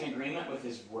always in agreement with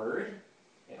his word.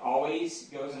 It always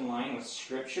goes in line with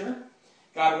Scripture.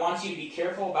 God wants you to be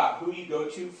careful about who you go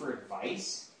to for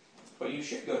advice, but you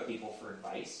should go to people for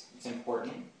advice. It's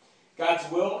important. God's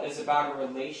will is about a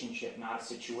relationship, not a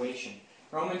situation.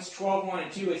 Romans 12:1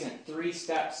 and 2 isn't 3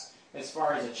 steps as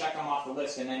far as a check them off the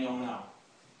list and then you'll know.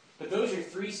 But those are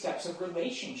 3 steps of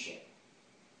relationship.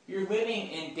 You're living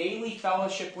in daily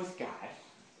fellowship with God,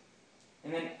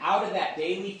 and then out of that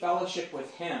daily fellowship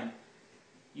with him,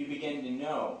 you begin to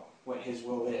know what his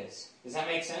will is. Does that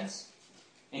make sense?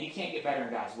 And you can't get better in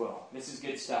God's will. This is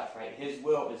good stuff, right? His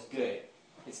will is good.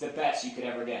 It's the best you could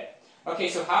ever get. Okay,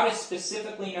 so how to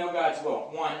specifically know God's will?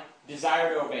 1,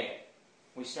 desire to obey it.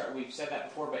 We've said that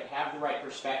before, but have the right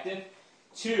perspective.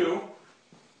 2,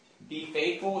 be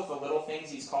faithful with the little things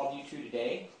he's called you to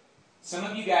today. Some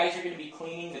of you guys are going to be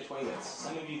cleaning the toilets.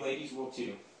 Some of you ladies will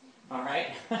too. All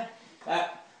right?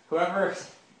 Whoever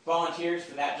volunteers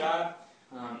for that job,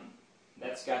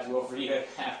 that's God's will for you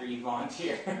after you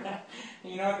volunteer.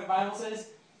 You know what the Bible says?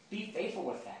 Be faithful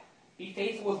with that. Be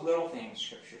faithful with little things,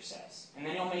 Scripture says. And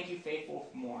then he'll make you faithful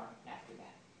with more after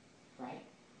that. Right?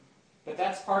 But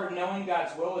that's part of knowing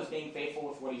God's will, is being faithful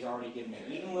with what he's already given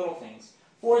you. Even little things.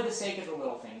 For the sake of the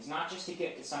little things. Not just to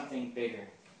get to something bigger.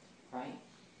 Right?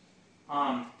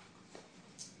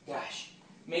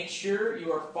 Make sure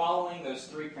you are following those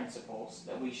 3 principles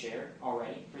that we shared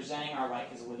already. Presenting our life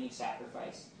as a living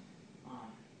sacrifice.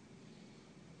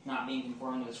 Not being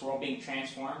conformed to this world. Being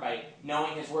transformed by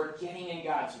knowing his word. Getting in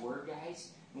God's word, guys.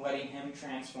 And letting him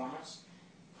transform us.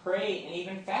 Pray and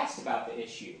even fast about the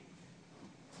issue.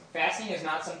 Fasting is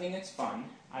not something that's fun.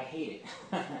 I hate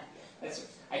it.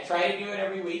 I try to do it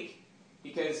every week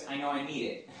because I know I need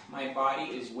it. My body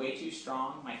is way too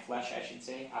strong. My flesh, I should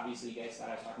say. Obviously, you guys thought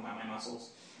I was talking about my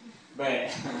muscles.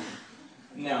 But,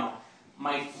 no.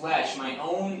 My flesh, my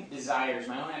own desires,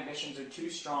 my own ambitions are too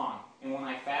strong. And when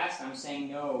I fast, I'm saying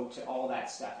no to all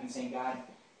that stuff. And saying, God,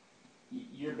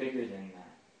 you're bigger than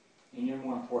that. And you're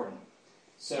more important.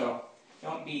 So,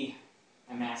 don't be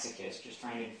a masochist just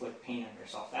trying to inflict pain on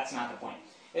yourself. That's not the point.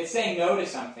 It's saying no to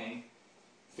something.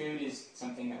 Food is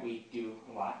something that we do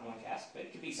a lot when we fast, but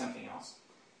it could be something else.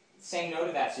 It's saying no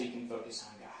to that so you can focus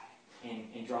on God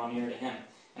and draw near to him.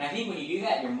 And I think when you do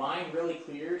that, your mind really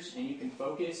clears and you can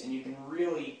focus and you can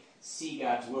really see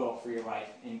God's will for your life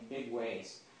in big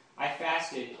ways. I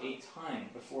fasted a ton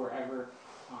before ever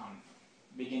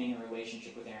beginning a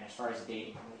relationship with Aaron as far as a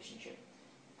dating relationship.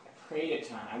 I prayed a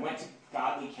ton. I went to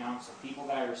godly counsel, people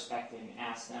that I respected, and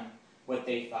asked them what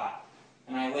they thought.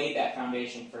 And I laid that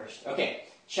foundation first. Okay,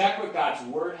 check what God's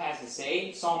word has to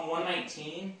say. Psalm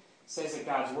 119 says that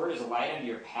God's word is a light unto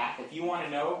your path. If you want to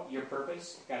know your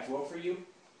purpose, God's will for you,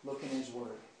 look in his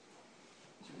word.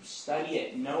 Study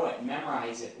it, know it,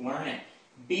 memorize it, learn it.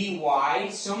 Be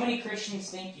wise. So many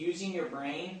Christians think using your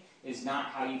brain is not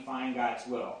how you find God's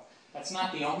will. That's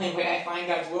not the only way I find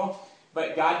God's will,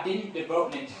 but God didn't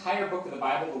devote an entire book of the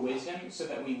Bible to wisdom so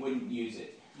that we wouldn't use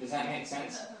it. Does that make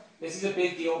sense? This is a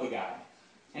big deal to God.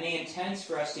 And he intends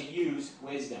for us to use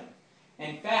wisdom.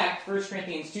 In fact, 1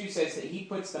 Corinthians 2 says that he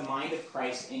puts the mind of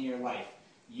Christ in your life.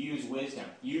 Use wisdom.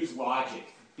 Use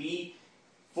logic. Be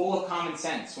full of common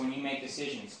sense when you make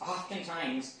decisions.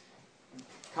 Oftentimes,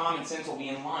 common sense will be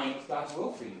in line with God's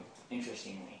will for you,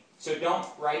 interestingly. So don't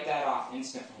write that off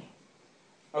instantly.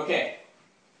 Okay.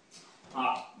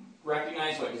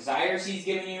 Recognize what desires he's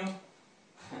given you.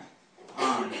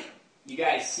 You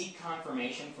guys seek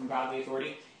confirmation from godly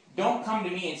authority. Don't come to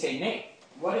me and say, Nate,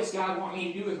 what does God want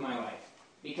me to do with my life?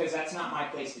 Because that's not my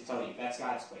place to tell you. That's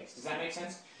God's place. Does that make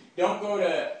sense? Don't go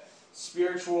to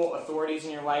spiritual authorities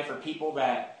in your life or people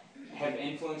that have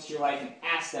influenced your life and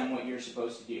ask them what you're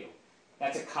supposed to do.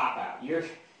 That's a cop-out.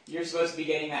 You're supposed to be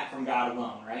getting that from God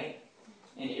alone, right?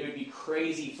 And it would be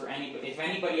crazy for anybody. If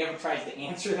anybody ever tries to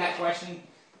answer that question,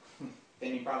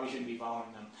 then you probably shouldn't be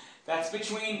following them. That's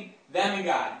between them and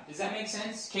God. Does that make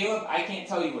sense? Caleb, I can't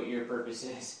tell you what your purpose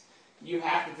is. You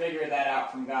have to figure that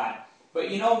out from God.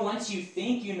 But once you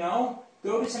think you know,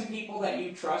 go to some people that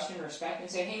you trust and respect and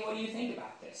say, hey, what do you think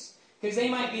about this? Because they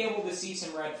might be able to see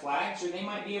some red flags or they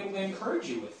might be able to encourage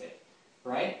you with it,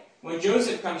 right? When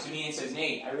Joseph comes to me and says,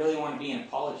 Nate, I really want to be an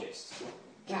apologist.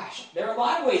 Gosh, there are a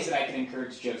lot of ways that I can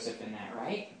encourage Joseph in that,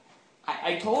 right?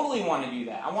 I totally want to do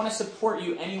that. I want to support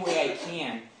you any way I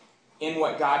can in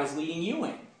what God is leading you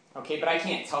in. Okay, but I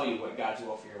can't tell you what God's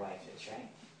will for your life is, right?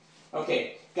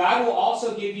 Okay, God will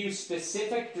also give you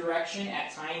specific direction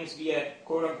at times via,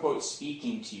 quote-unquote,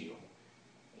 speaking to you.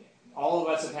 All of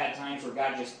us have had times where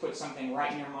God just put something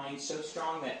right in your mind so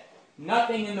strong that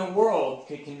nothing in the world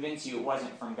could convince you it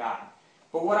wasn't from God.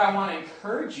 But what I want to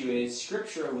encourage you is,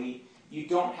 scripturally, you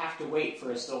don't have to wait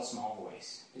for a still small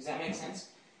voice. Does that make sense?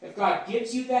 If God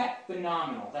gives you that,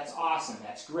 phenomenal. That's awesome.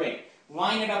 That's great.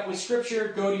 Line it up with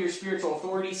Scripture. Go to your spiritual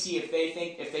authority. See if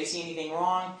they see anything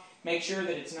wrong. Make sure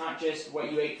that it's not just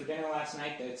what you ate for dinner last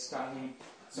night that's causing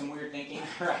some weird thinking,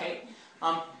 right?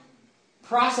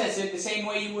 Process it the same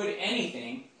way you would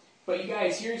anything. But you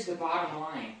guys, here's the bottom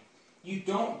line. You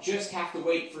don't just have to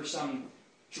wait for some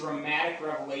dramatic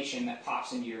revelation that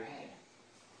pops into your head.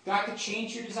 God could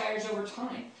change your desires over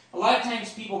time. A lot of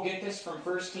times people get this from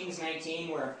 1 Kings 19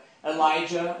 where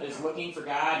Elijah is looking for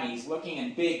God and he's looking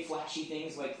at big flashy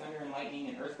things like thunder and lightning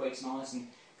and earthquakes and all this, and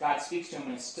God speaks to him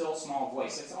in a still small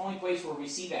voice. That's the only place where we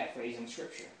see that phrase in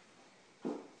Scripture.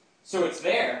 So it's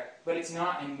there, but it's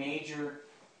not a major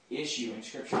issue in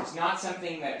Scripture. It's not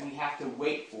something that we have to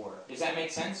wait for. Does that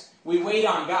make sense? We wait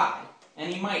on God,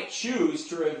 and He might choose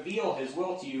to reveal His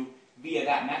will to you via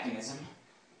that mechanism,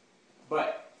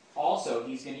 but also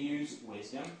He's going to use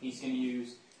wisdom. He's going to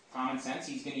use common sense.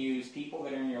 He's going to use people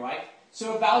that are in your life.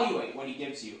 So evaluate what He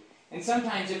gives you. And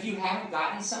sometimes if you haven't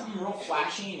gotten something real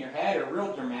flashy in your head or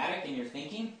real dramatic in your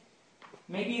thinking,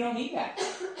 maybe you don't need that.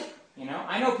 You know,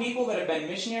 I know people that have been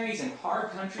missionaries in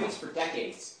hard countries for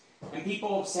decades. And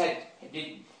people have said,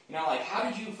 how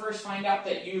did you first find out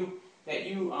that you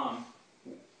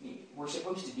were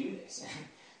supposed to do this?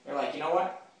 They're like, you know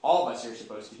what? All of us are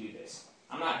supposed to do this.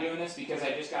 I'm not doing this because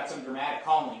I just got some dramatic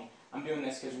calling. I'm doing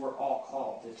this because we're all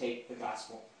called to take the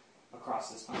gospel across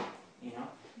this planet. You know?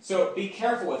 So be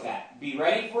careful with that. Be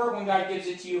ready for it when God gives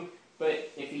it to you,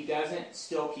 but if He doesn't,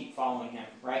 still keep following Him,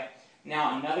 right?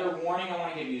 Now, another warning I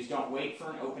want to give you is don't wait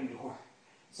for an open door.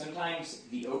 Sometimes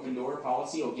the open door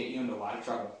policy will get you into a lot of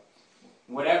trouble.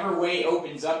 Whatever way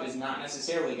opens up is not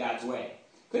necessarily God's way.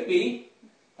 Could be.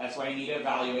 That's why you need to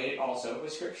evaluate it also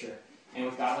with Scripture and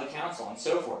with godly counsel and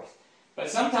so forth. But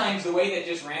sometimes the way that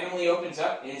just randomly opens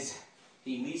up is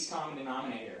the least common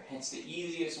denominator. It's the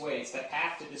easiest way. It's the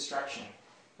path to destruction,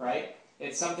 right?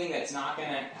 It's something that's not going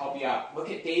to help you out. Look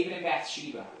at David and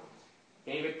Bathsheba.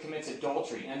 David commits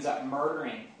adultery, ends up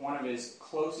murdering one of his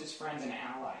closest friends and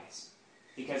allies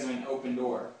because of an open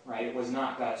door, right? It was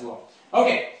not God's will.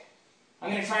 Okay,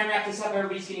 I'm going to try and wrap this up.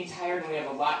 Everybody's getting tired, and we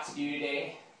have a lot to do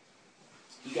today.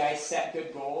 You guys set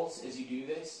good goals as you do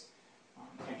this.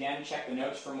 Again, check the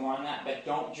notes for more on that, but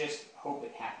don't just hope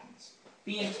it happens.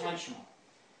 Be intentional.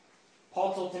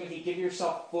 Paul told Timothy, give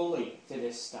yourself fully to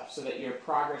this stuff so that your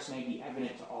progress may be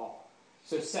evident to all.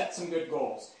 So set some good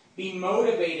goals. Be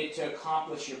motivated to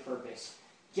accomplish your purpose.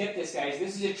 Get this, guys.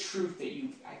 This is a truth that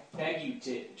I beg you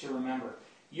to remember.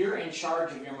 You're in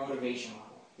charge of your motivation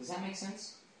level. Does that make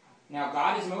sense? Now,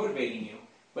 God is motivating you,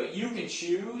 but you can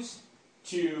choose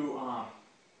to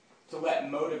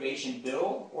let motivation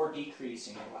build or decrease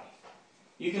in your life.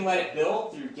 You can let it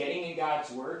build through getting in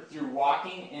God's Word, through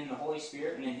walking in the Holy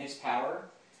Spirit and in His power,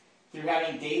 through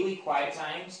having daily quiet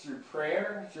times, through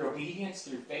prayer, through obedience,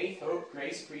 through faith, hope,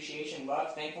 grace, appreciation,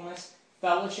 love, thankfulness,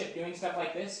 fellowship, doing stuff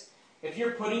like this. If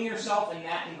you're putting yourself in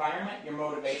that environment, your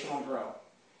motivation will grow.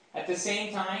 At the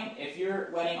same time, if you're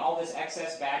letting all this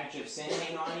excess baggage of sin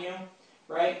hang on you,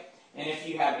 right? And if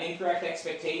you have incorrect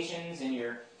expectations and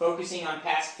you're focusing on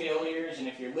past failures, and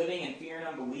if you're living in fear and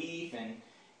unbelief, and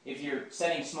if you're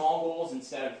setting small goals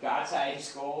instead of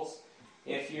God-sized goals,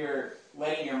 if you're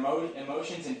letting your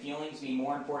emotions and feelings be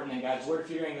more important than God's Word, if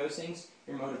you're doing those things,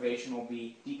 your motivation will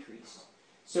be decreased.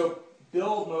 So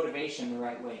build motivation the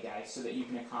right way, guys, so that you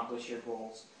can accomplish your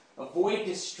goals. Avoid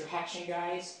distraction,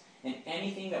 guys, and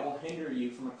anything that will hinder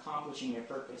you from accomplishing your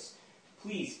purpose.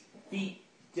 Please be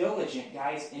diligent,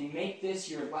 guys, and make this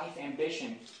your life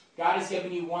ambition. God has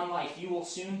given you one life. You will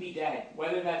soon be dead,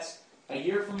 whether that's a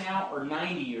year from now or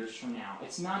 90 years from now.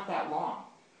 It's not that long,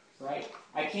 right?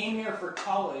 I came here for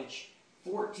college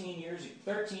 13 years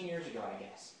ago, I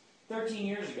guess. 13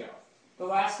 years ago. The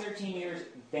last 13 years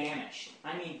vanished.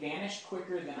 I mean, vanished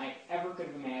quicker than I ever could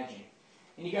have imagined.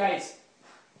 And you guys,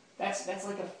 that's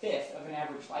like a fifth of an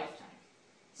average lifetime.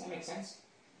 Does that make sense?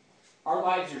 Our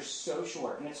lives are so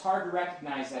short, and it's hard to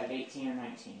recognize that at 18 or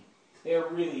 19. They are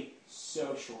really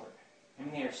so short. I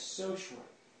mean, they are so short.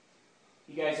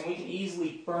 You guys, and we can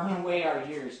easily burn away our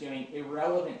years doing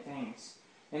irrelevant things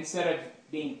instead of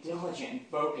being diligent and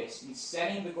focused and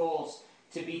setting the goals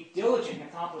to be diligent and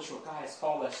accomplish what God has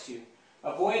called us to.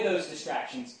 Avoid those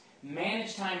distractions.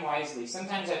 Manage time wisely.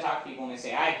 Sometimes I talk to people and they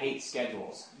say, I hate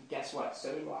schedules. Guess what?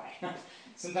 So do I.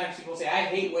 Sometimes people say, I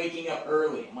hate waking up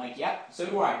early. I'm like, yep, so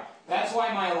do I. That's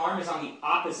why my alarm is on the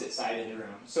opposite side of the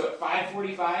room. So at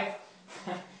 5:45, I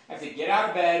have to get out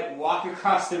of bed, walk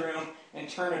across the room, and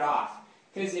turn it off.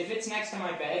 Because if it's next to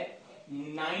my bed,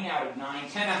 9 out of 9,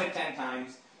 10 out of 10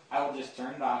 times, I will just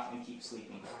turn it off and keep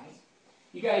sleeping, right?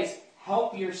 You guys,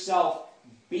 help yourself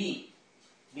beat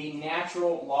the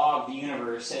natural law of the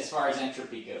universe as far as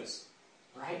entropy goes,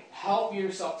 right? Help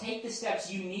yourself. Take the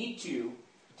steps you need to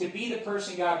be the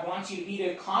person God wants you to be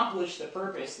to accomplish the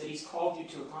purpose that He's called you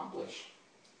to accomplish.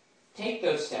 Take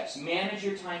those steps. Manage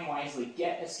your time wisely.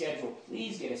 Get a schedule.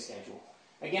 Please get a schedule.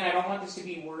 Again, I don't want this to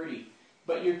be wordy,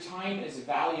 but your time is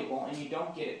valuable and you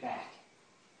don't get it back,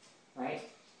 right?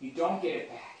 You don't get it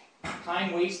back.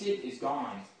 Time wasted is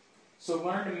gone. So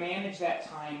learn to manage that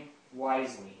time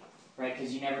wisely, right?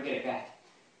 Because you never get it back.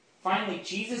 Finally,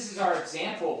 Jesus is our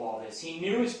example of all this. He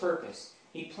knew His purpose.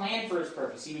 He planned for His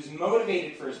purpose. He was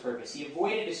motivated for His purpose. He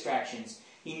avoided distractions.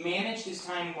 He managed His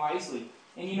time wisely.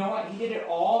 And you know what? He did it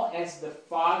all as the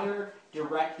Father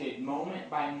directed, moment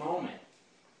by moment.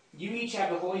 You each have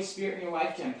the Holy Spirit in your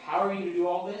life to empower you to do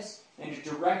all this and to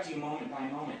direct you moment by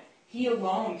moment. He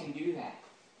alone can do that.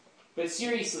 But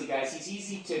seriously, guys, He's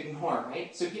easy to ignore,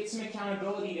 right? So get some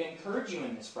accountability to encourage you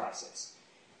in this process.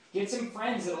 Get some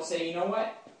friends that'll say, you know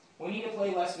what? We need to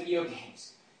play less video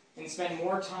games and spend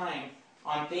more time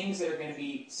on things that are going to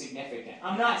be significant.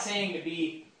 I'm not saying to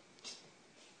be,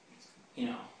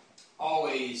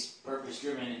 always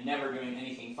purpose-driven and never doing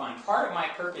anything fun. Part of my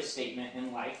purpose statement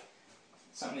in life,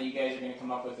 something that you guys are going to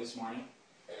come up with this morning,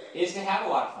 is to have a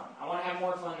lot of fun. I want to have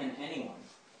more fun than anyone.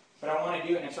 But I want to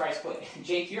do it in a tri-split.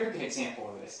 Jake, you're a good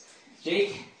example of this.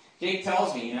 Jake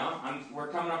tells me, we're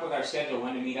coming up with our schedule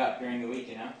when to meet up during the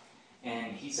week,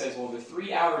 and he says, well, the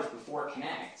 3 hours before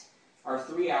Connect are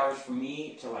 3 hours for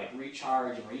me to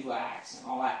recharge and relax and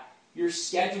all that. You're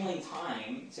scheduling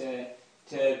time to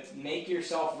make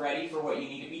yourself ready for what you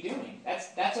need to be doing.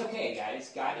 That's okay,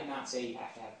 guys. God did not say you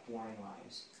have to have boring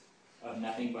lives of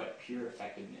nothing but pure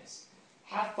effectiveness.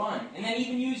 Have fun, and then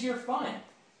even use your fun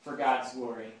for God's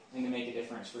glory and to make a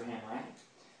difference for Him, right?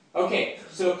 Okay,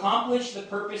 so accomplish the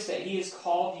purpose that He has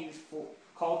called you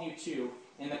to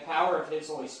in the power of His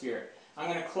Holy Spirit. I'm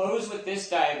going to close with this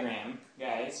diagram,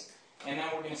 guys, and then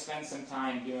we're going to spend some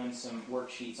time doing some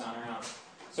worksheets on our own.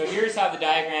 So here's how the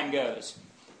diagram goes.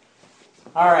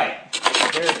 All right,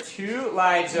 there are two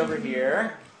lives over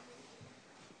here.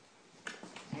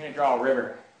 I'm going to draw a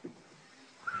river.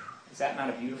 Is that not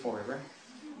a beautiful river?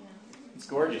 It's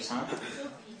gorgeous, huh?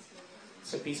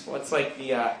 So peaceful. It's like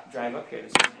the drive up here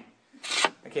this morning.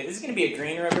 Okay, this is going to be a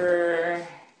green river.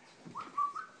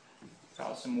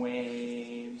 Draw some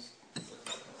waves.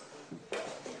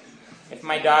 If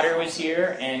my daughter was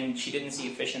here and she didn't see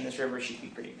a fish in this river, she'd be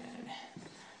pretty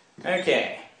mad.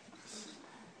 Okay.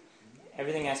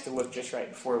 Everything has to look just right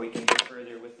before we can go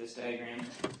further with this diagram.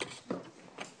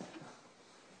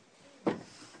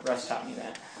 Russ taught me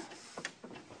that.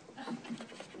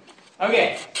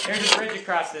 Okay, there's a bridge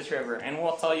across this river, and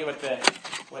we'll tell you what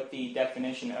the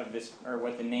definition of this, or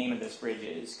what the name of this bridge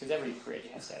is, because every bridge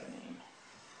has to have a name.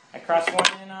 I crossed one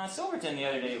in Silverton the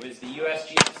other day. It was the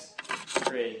USGS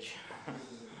Bridge.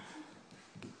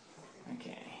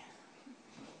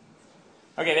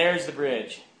 Okay, there's the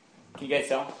bridge. Can you guys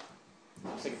tell?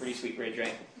 Looks like a pretty sweet bridge,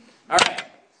 right? All right.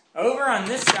 Over on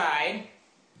this side,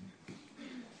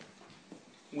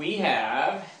 we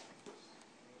have,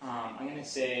 I'm going to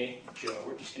say Joe.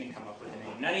 We're just going to come up with a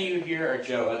name. None of you here are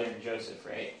Joe other than Joseph,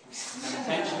 right? I'm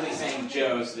intentionally saying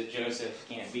Joe so that Joseph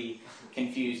can't be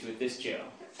confused with this Joe.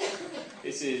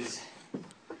 This is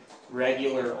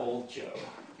regular old Joe.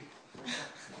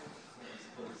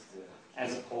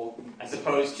 As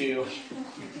opposed to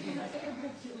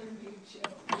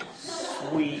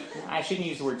sweet. I shouldn't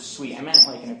use the word sweet. I meant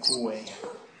like in a cool way.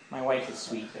 My wife is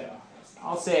sweet, though.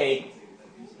 I'll say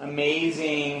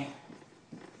amazing,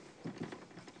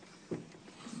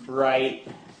 bright,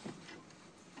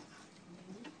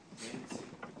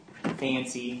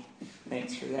 fancy.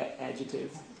 Thanks for that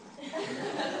adjective.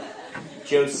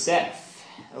 Joseph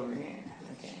over here.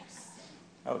 Okay.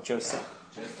 Oh, Joseph.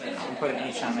 We'll put an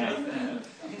H on that.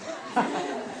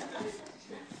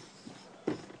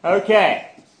 Okay.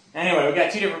 Anyway, we've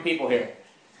got two different people here.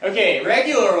 Okay,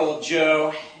 regular old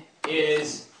Joe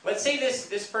is, let's say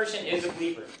this person is a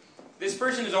believer. This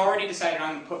person has already decided,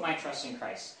 I'm going to put my trust in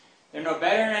Christ. They're no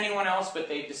better than anyone else, but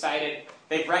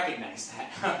they've recognized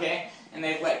that, okay? And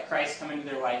they've let Christ come into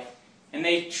their life. And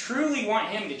they truly want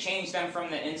him to change them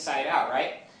from the inside out,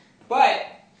 right? But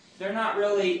they're not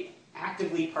really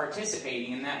actively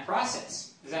participating in that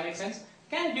process. Does that make sense?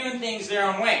 Kind of doing things their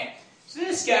own way. So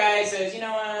this guy says, you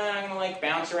know what, I'm going to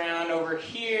bounce around over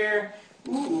here.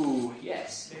 Ooh,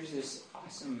 yes, there's this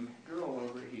awesome girl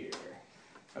over here.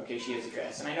 Okay, she has a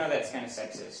dress. And I know that's kind of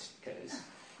sexist, because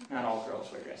not all girls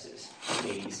wear dresses.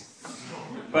 Ladies.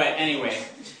 But anyway,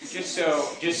 just so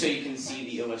you can see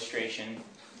the illustration.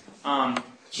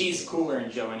 She's cooler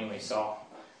than Joe anyway, so I'll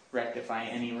rectify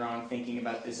any wrong thinking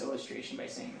about this illustration by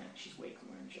saying that she's way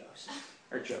cooler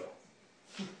than Joe.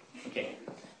 Okay.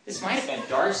 This might have been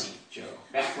Darcy, Joe,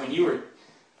 back when you were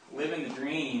living the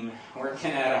dream,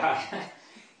 working at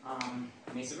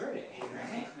Mesa Verde,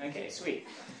 right? Okay, sweet.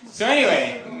 So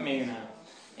anyway, maybe not.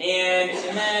 And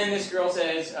then this girl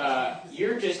says,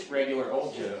 you're just regular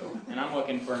old Joe, and I'm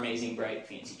looking for amazing, bright,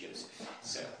 fancy Joseph.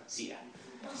 So, see ya.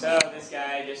 So this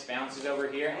guy just bounces over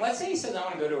here, and let's say he says, I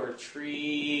want to go to a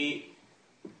retreat.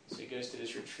 So he goes to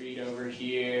this retreat over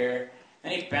here.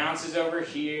 Then he bounces over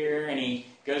here, and he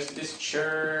goes to this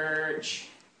church.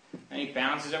 Then he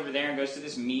bounces over there and goes to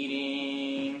this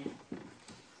meeting.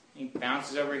 He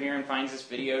bounces over here and finds this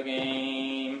video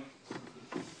game.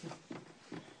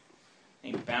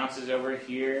 He bounces over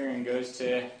here and goes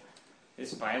to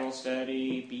this Bible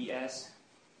study, BS.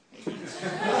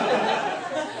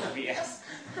 BS.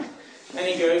 Then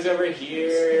he goes over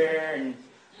here and,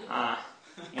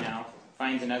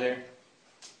 finds another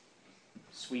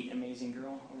sweet, amazing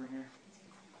girl over here.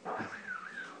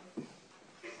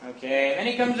 Okay, then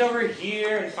he comes over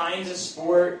here and finds a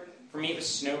sport. For me, it was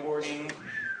snowboarding.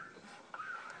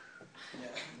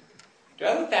 Do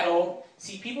I look that old?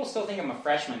 See, people still think I'm a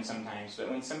freshman sometimes, but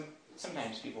when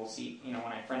sometimes people see, when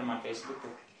I friend them on Facebook,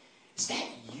 they're like, is that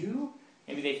you?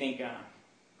 Maybe they think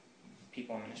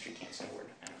people in ministry can't snowboard.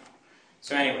 I don't know.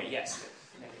 So anyway, yes,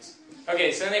 that is.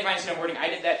 Okay, so then they find snowboarding. I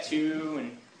did that too,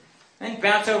 and then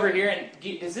bounce over here.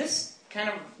 And does this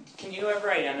can you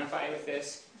ever identify with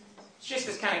this? It's just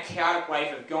this kind of chaotic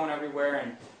life of going everywhere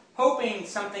and hoping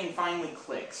something finally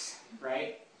clicks,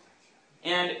 right?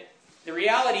 And the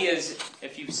reality is,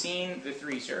 if you've seen the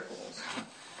 3 circles,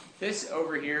 this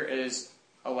over here is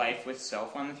a life with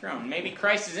self on the throne. Maybe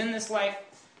Christ is in this life,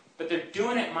 but they're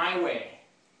doing it my way,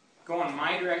 going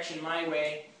my direction, my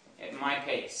way, at my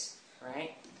pace,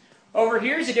 right? Over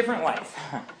here is a different life.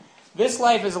 This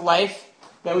life is a life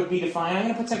that would be defined. I'm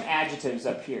going to put some adjectives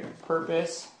up here.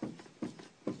 Purpose,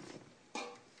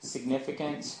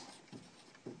 significance,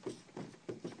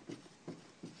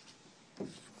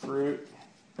 fruit,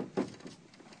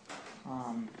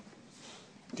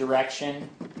 direction,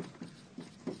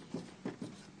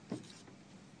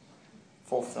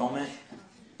 fulfillment,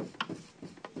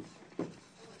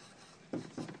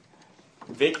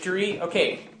 victory.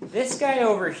 Okay, this guy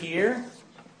over here,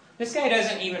 this guy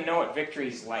doesn't even know what victory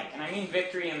is like. And I mean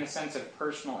victory in the sense of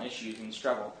personal issues and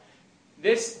struggle.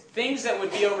 Things that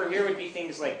would be over here would be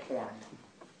things like porn,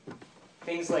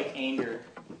 things like anger,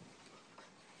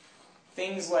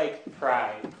 things like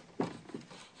pride,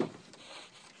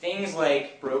 things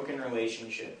like broken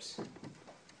relationships.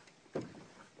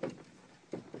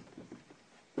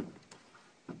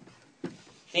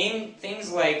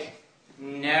 Things like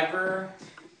never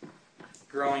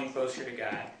growing closer to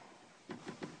God.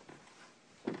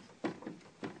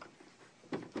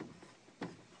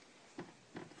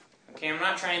 Okay, I'm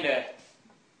not trying to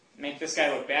make this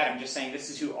guy look bad. I'm just saying this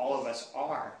is who all of us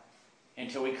are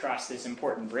until we cross this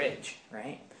important bridge,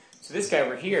 right? So this guy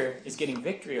over here is getting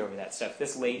victory over that stuff.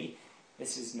 This lady,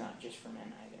 this is not just for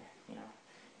men either.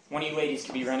 One of you ladies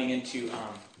could be running into,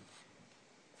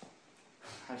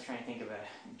 I was trying to think of a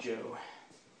Joe,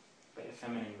 but a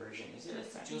feminine version. Is it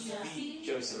Josephine?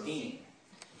 Josephine.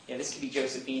 Yeah, this could be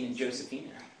Josephine and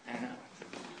Josephina. I don't know.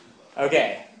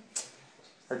 Okay.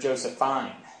 Or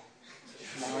Josephine.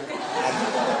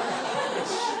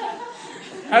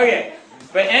 Okay.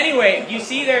 But anyway, you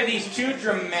see there are these two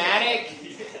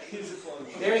dramatically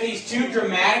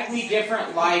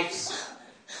different lives.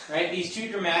 Right? These two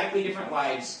dramatically different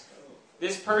lives.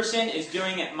 This person is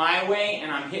doing it my way,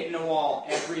 and I'm hitting the wall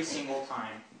every single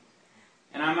time.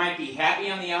 And I might be happy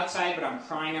on the outside, but I'm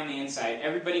crying on the inside.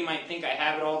 Everybody might think I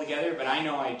have it all together, but I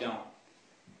know I don't.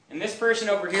 And this person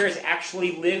over here is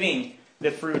actually living the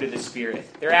fruit of the Spirit.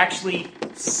 They're actually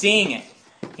seeing it.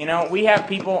 We have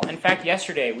people, in fact,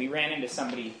 yesterday we ran into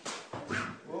somebody.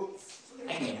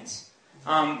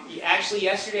 Actually,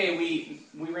 yesterday we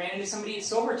ran into somebody at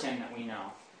Silverton that we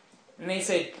know. And they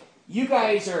said, you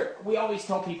guys are, we always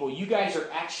tell people, you guys are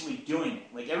actually doing it.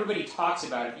 Like, everybody talks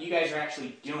about it, but you guys are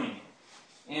actually doing it.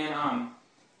 And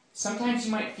sometimes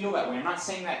you might feel that way. I'm not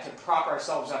saying that to prop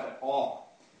ourselves up at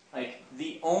all. Like,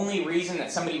 the only reason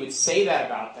that somebody would say that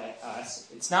about us,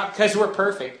 it's not because we're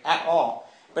perfect at all,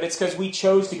 but it's because we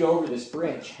chose to go over this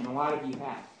bridge, and a lot of you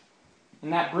have.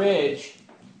 And that bridge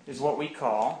is what we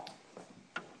call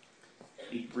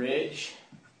the bridge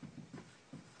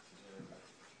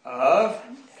of...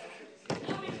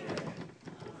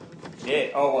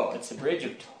 it's the bridge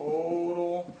of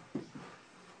total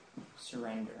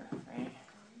surrender, right?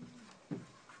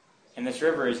 And this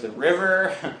river is the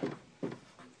river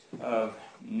of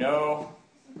no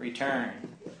return.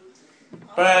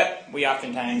 But we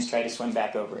oftentimes try to swim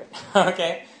back over it.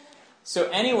 Okay? So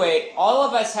anyway, all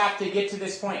of us have to get to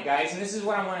this point, guys, and this is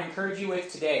what I want to encourage you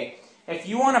with today. If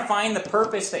you want to find the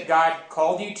purpose that God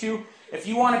called you to, if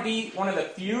you want to be one of the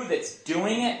few that's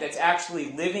doing it, that's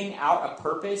actually living out a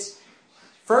purpose,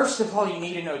 first of all, you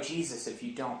need to know Jesus if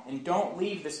you don't. And don't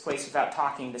leave this place without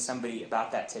talking to somebody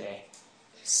about that today.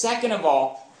 Second of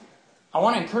all, I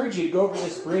want to encourage you to go over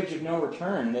this bridge of no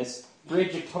return, this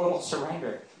bridge of total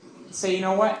surrender. Say, you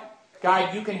know what?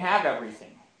 God, you can have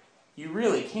everything. You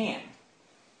really can.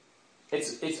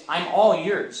 I'm all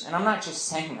yours. And I'm not just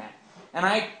saying that. And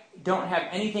I don't have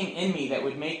anything in me that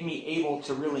would make me able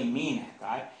to really mean that,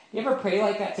 God. You ever pray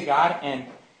like that to God and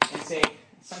say,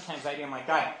 sometimes I do, I'm like,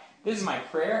 God, this is my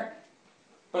prayer,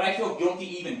 but I feel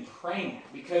guilty even praying it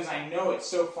because I know it's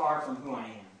so far from who I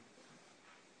am.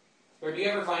 Or do you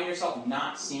ever find yourself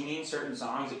not singing certain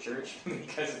songs at church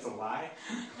because it's a lie?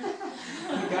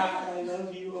 God, I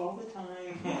love you all the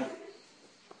time.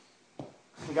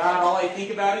 God, all I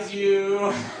think about is you.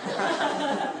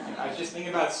 I was just thinking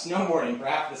about snowboarding for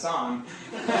half the song.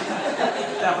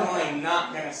 Definitely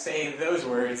not going to say those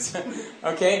words.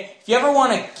 Okay? If you ever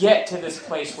want to get to this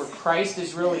place where Christ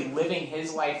is really living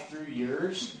his life through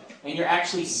yours, and you're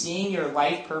actually seeing your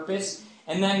life purpose,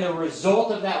 and then the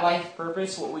result of that life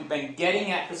purpose, what we've been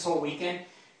getting at this whole weekend,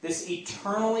 this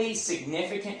eternally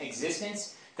significant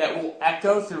existence that will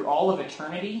echo through all of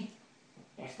eternity,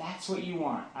 if that's what you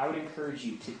want, I would encourage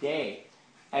you today,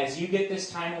 as you get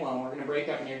this time alone, we're going to break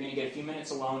up and you're going to get a few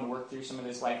minutes alone to work through some of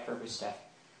this life purpose stuff.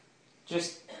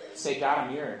 Just say, God,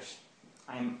 I'm yours.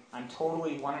 I'm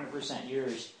totally 100%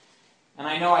 yours. And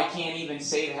I know I can't even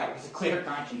say that with a clear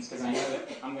conscience because I know that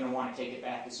I'm going to want to take it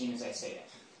back as soon as I say it.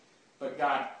 But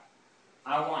God,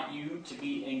 I want you to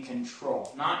be in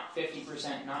control. Not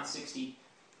 50%, not 60%.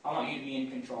 I want you to be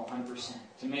in control 100%.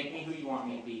 To make me who you want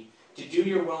me to be. To do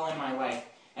your will in my life.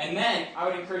 And then, I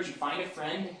would encourage you, find a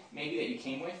friend, maybe that you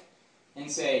came with, and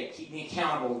say, keep me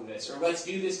accountable to this, or let's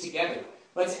do this together.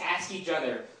 Let's ask each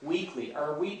other weekly,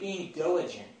 are we being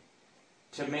diligent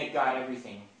to make God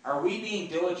everything? Are we being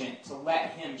diligent to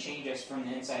let him change us from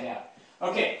the inside out?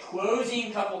 Okay,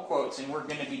 closing couple quotes, and we're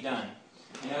going to be done.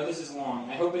 I know this is long.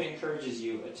 I hope it encourages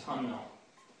you a ton,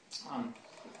 though.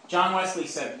 John Wesley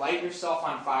said, light yourself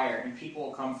on fire, and people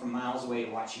will come from miles away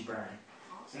to watch you burn.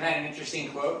 Isn't that an interesting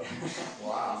quote?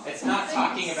 Wow. It's not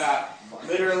talking about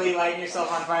literally lighting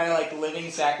yourself on fire like living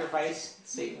sacrifice.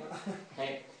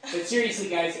 Okay? But seriously,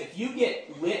 guys, if you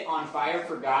get lit on fire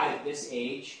for God at this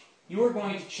age, you are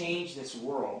going to change this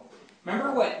world.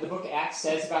 Remember what the book of Acts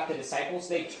says about the disciples?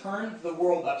 They turned the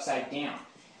world upside down.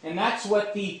 And that's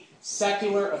what the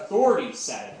secular authorities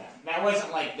said of them. That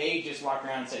wasn't like they just walked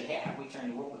around and said, hey, we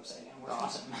turned the world upside down. We're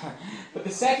awesome. But the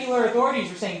secular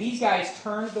authorities were saying these guys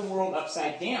turned the world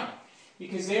upside down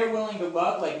because they're willing to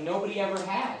love like nobody ever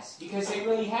has because they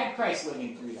really had Christ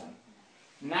living through them.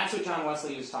 And that's what John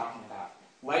Wesley was talking about.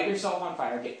 Light yourself on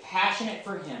fire. Get passionate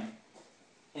for him.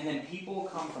 And then people will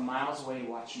come from miles away to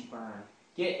watch you burn.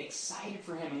 Get excited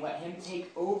for him and let him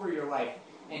take over your life.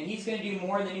 And he's going to do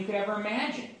more than you could ever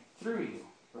imagine through you.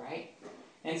 Right?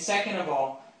 And second of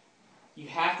all, you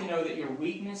have to know that your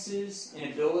weaknesses,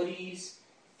 inabilities,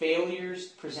 failures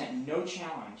present no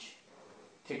challenge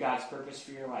to God's purpose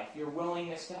for your life. Your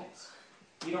willingness does.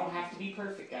 You don't have to be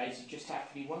perfect, guys. You just have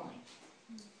to be willing.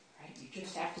 Right? You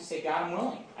just have to say, God, I'm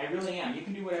willing. I really am. You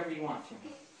can do whatever you want for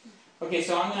me. Okay,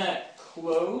 so I'm going to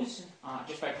close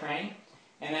just by praying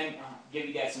and then give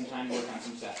you guys some time to work on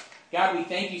some stuff. God, we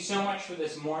thank you so much for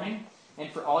this morning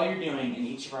and for all you're doing in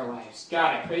each of our lives.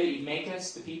 God, I pray that you make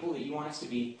us the people that you want us to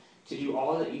be, to do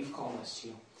all that you've called us to.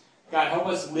 God, help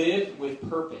us live with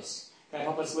purpose. God,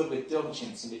 help us live with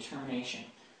diligence and determination.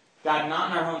 God,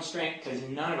 not in our own strength, because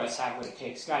none of us have what it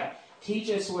takes. God, teach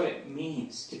us what it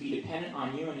means to be dependent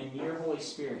on you and in your Holy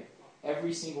Spirit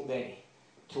every single day,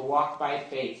 to walk by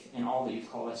faith in all that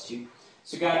you've called us to.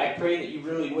 So God, I pray that you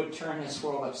really would turn this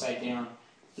world upside down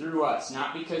through us,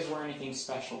 not because we're anything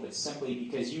special, but simply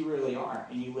because you really are,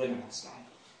 and you live in us,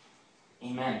 God.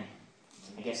 Amen.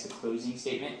 I guess the closing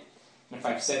statement. And if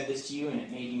I've said this to you and it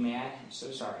made you mad, I'm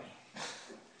so sorry.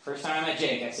 First time I met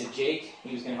Jake, I said, Jake,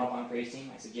 he was going to help on the praise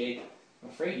team. I said, Jake, I'm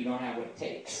afraid you don't have what it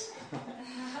takes.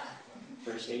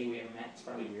 First day we ever met, it's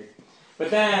probably weird.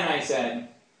 But then I said,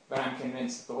 but I'm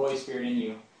convinced the Holy Spirit in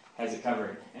you has it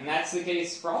covered. And that's the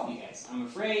case for all of you guys. I'm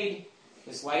afraid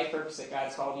this life purpose that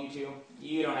God's called you to,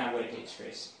 you don't have what it takes,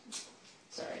 Grace.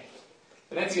 Sorry.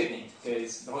 But that's a good thing,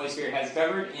 because the Holy Spirit has it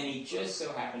covered, and He just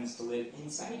so happens to live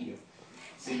inside you.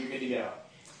 So you're good to go.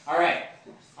 All right.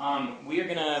 We are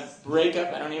going to break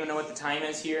up. I don't even know what the time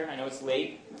is here. I know it's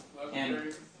late.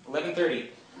 11:30.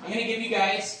 I'm going to give you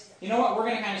guys, you know what, we're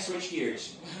going to kind of switch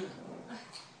gears.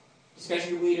 Discussion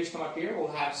group leaders come up here. We'll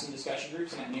have some discussion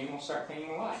groups, and at noon we'll start cleaning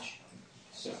the lodge.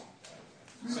 So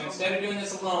instead of doing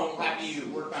this alone, we'll have you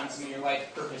work on some of your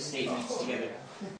life purpose statements together.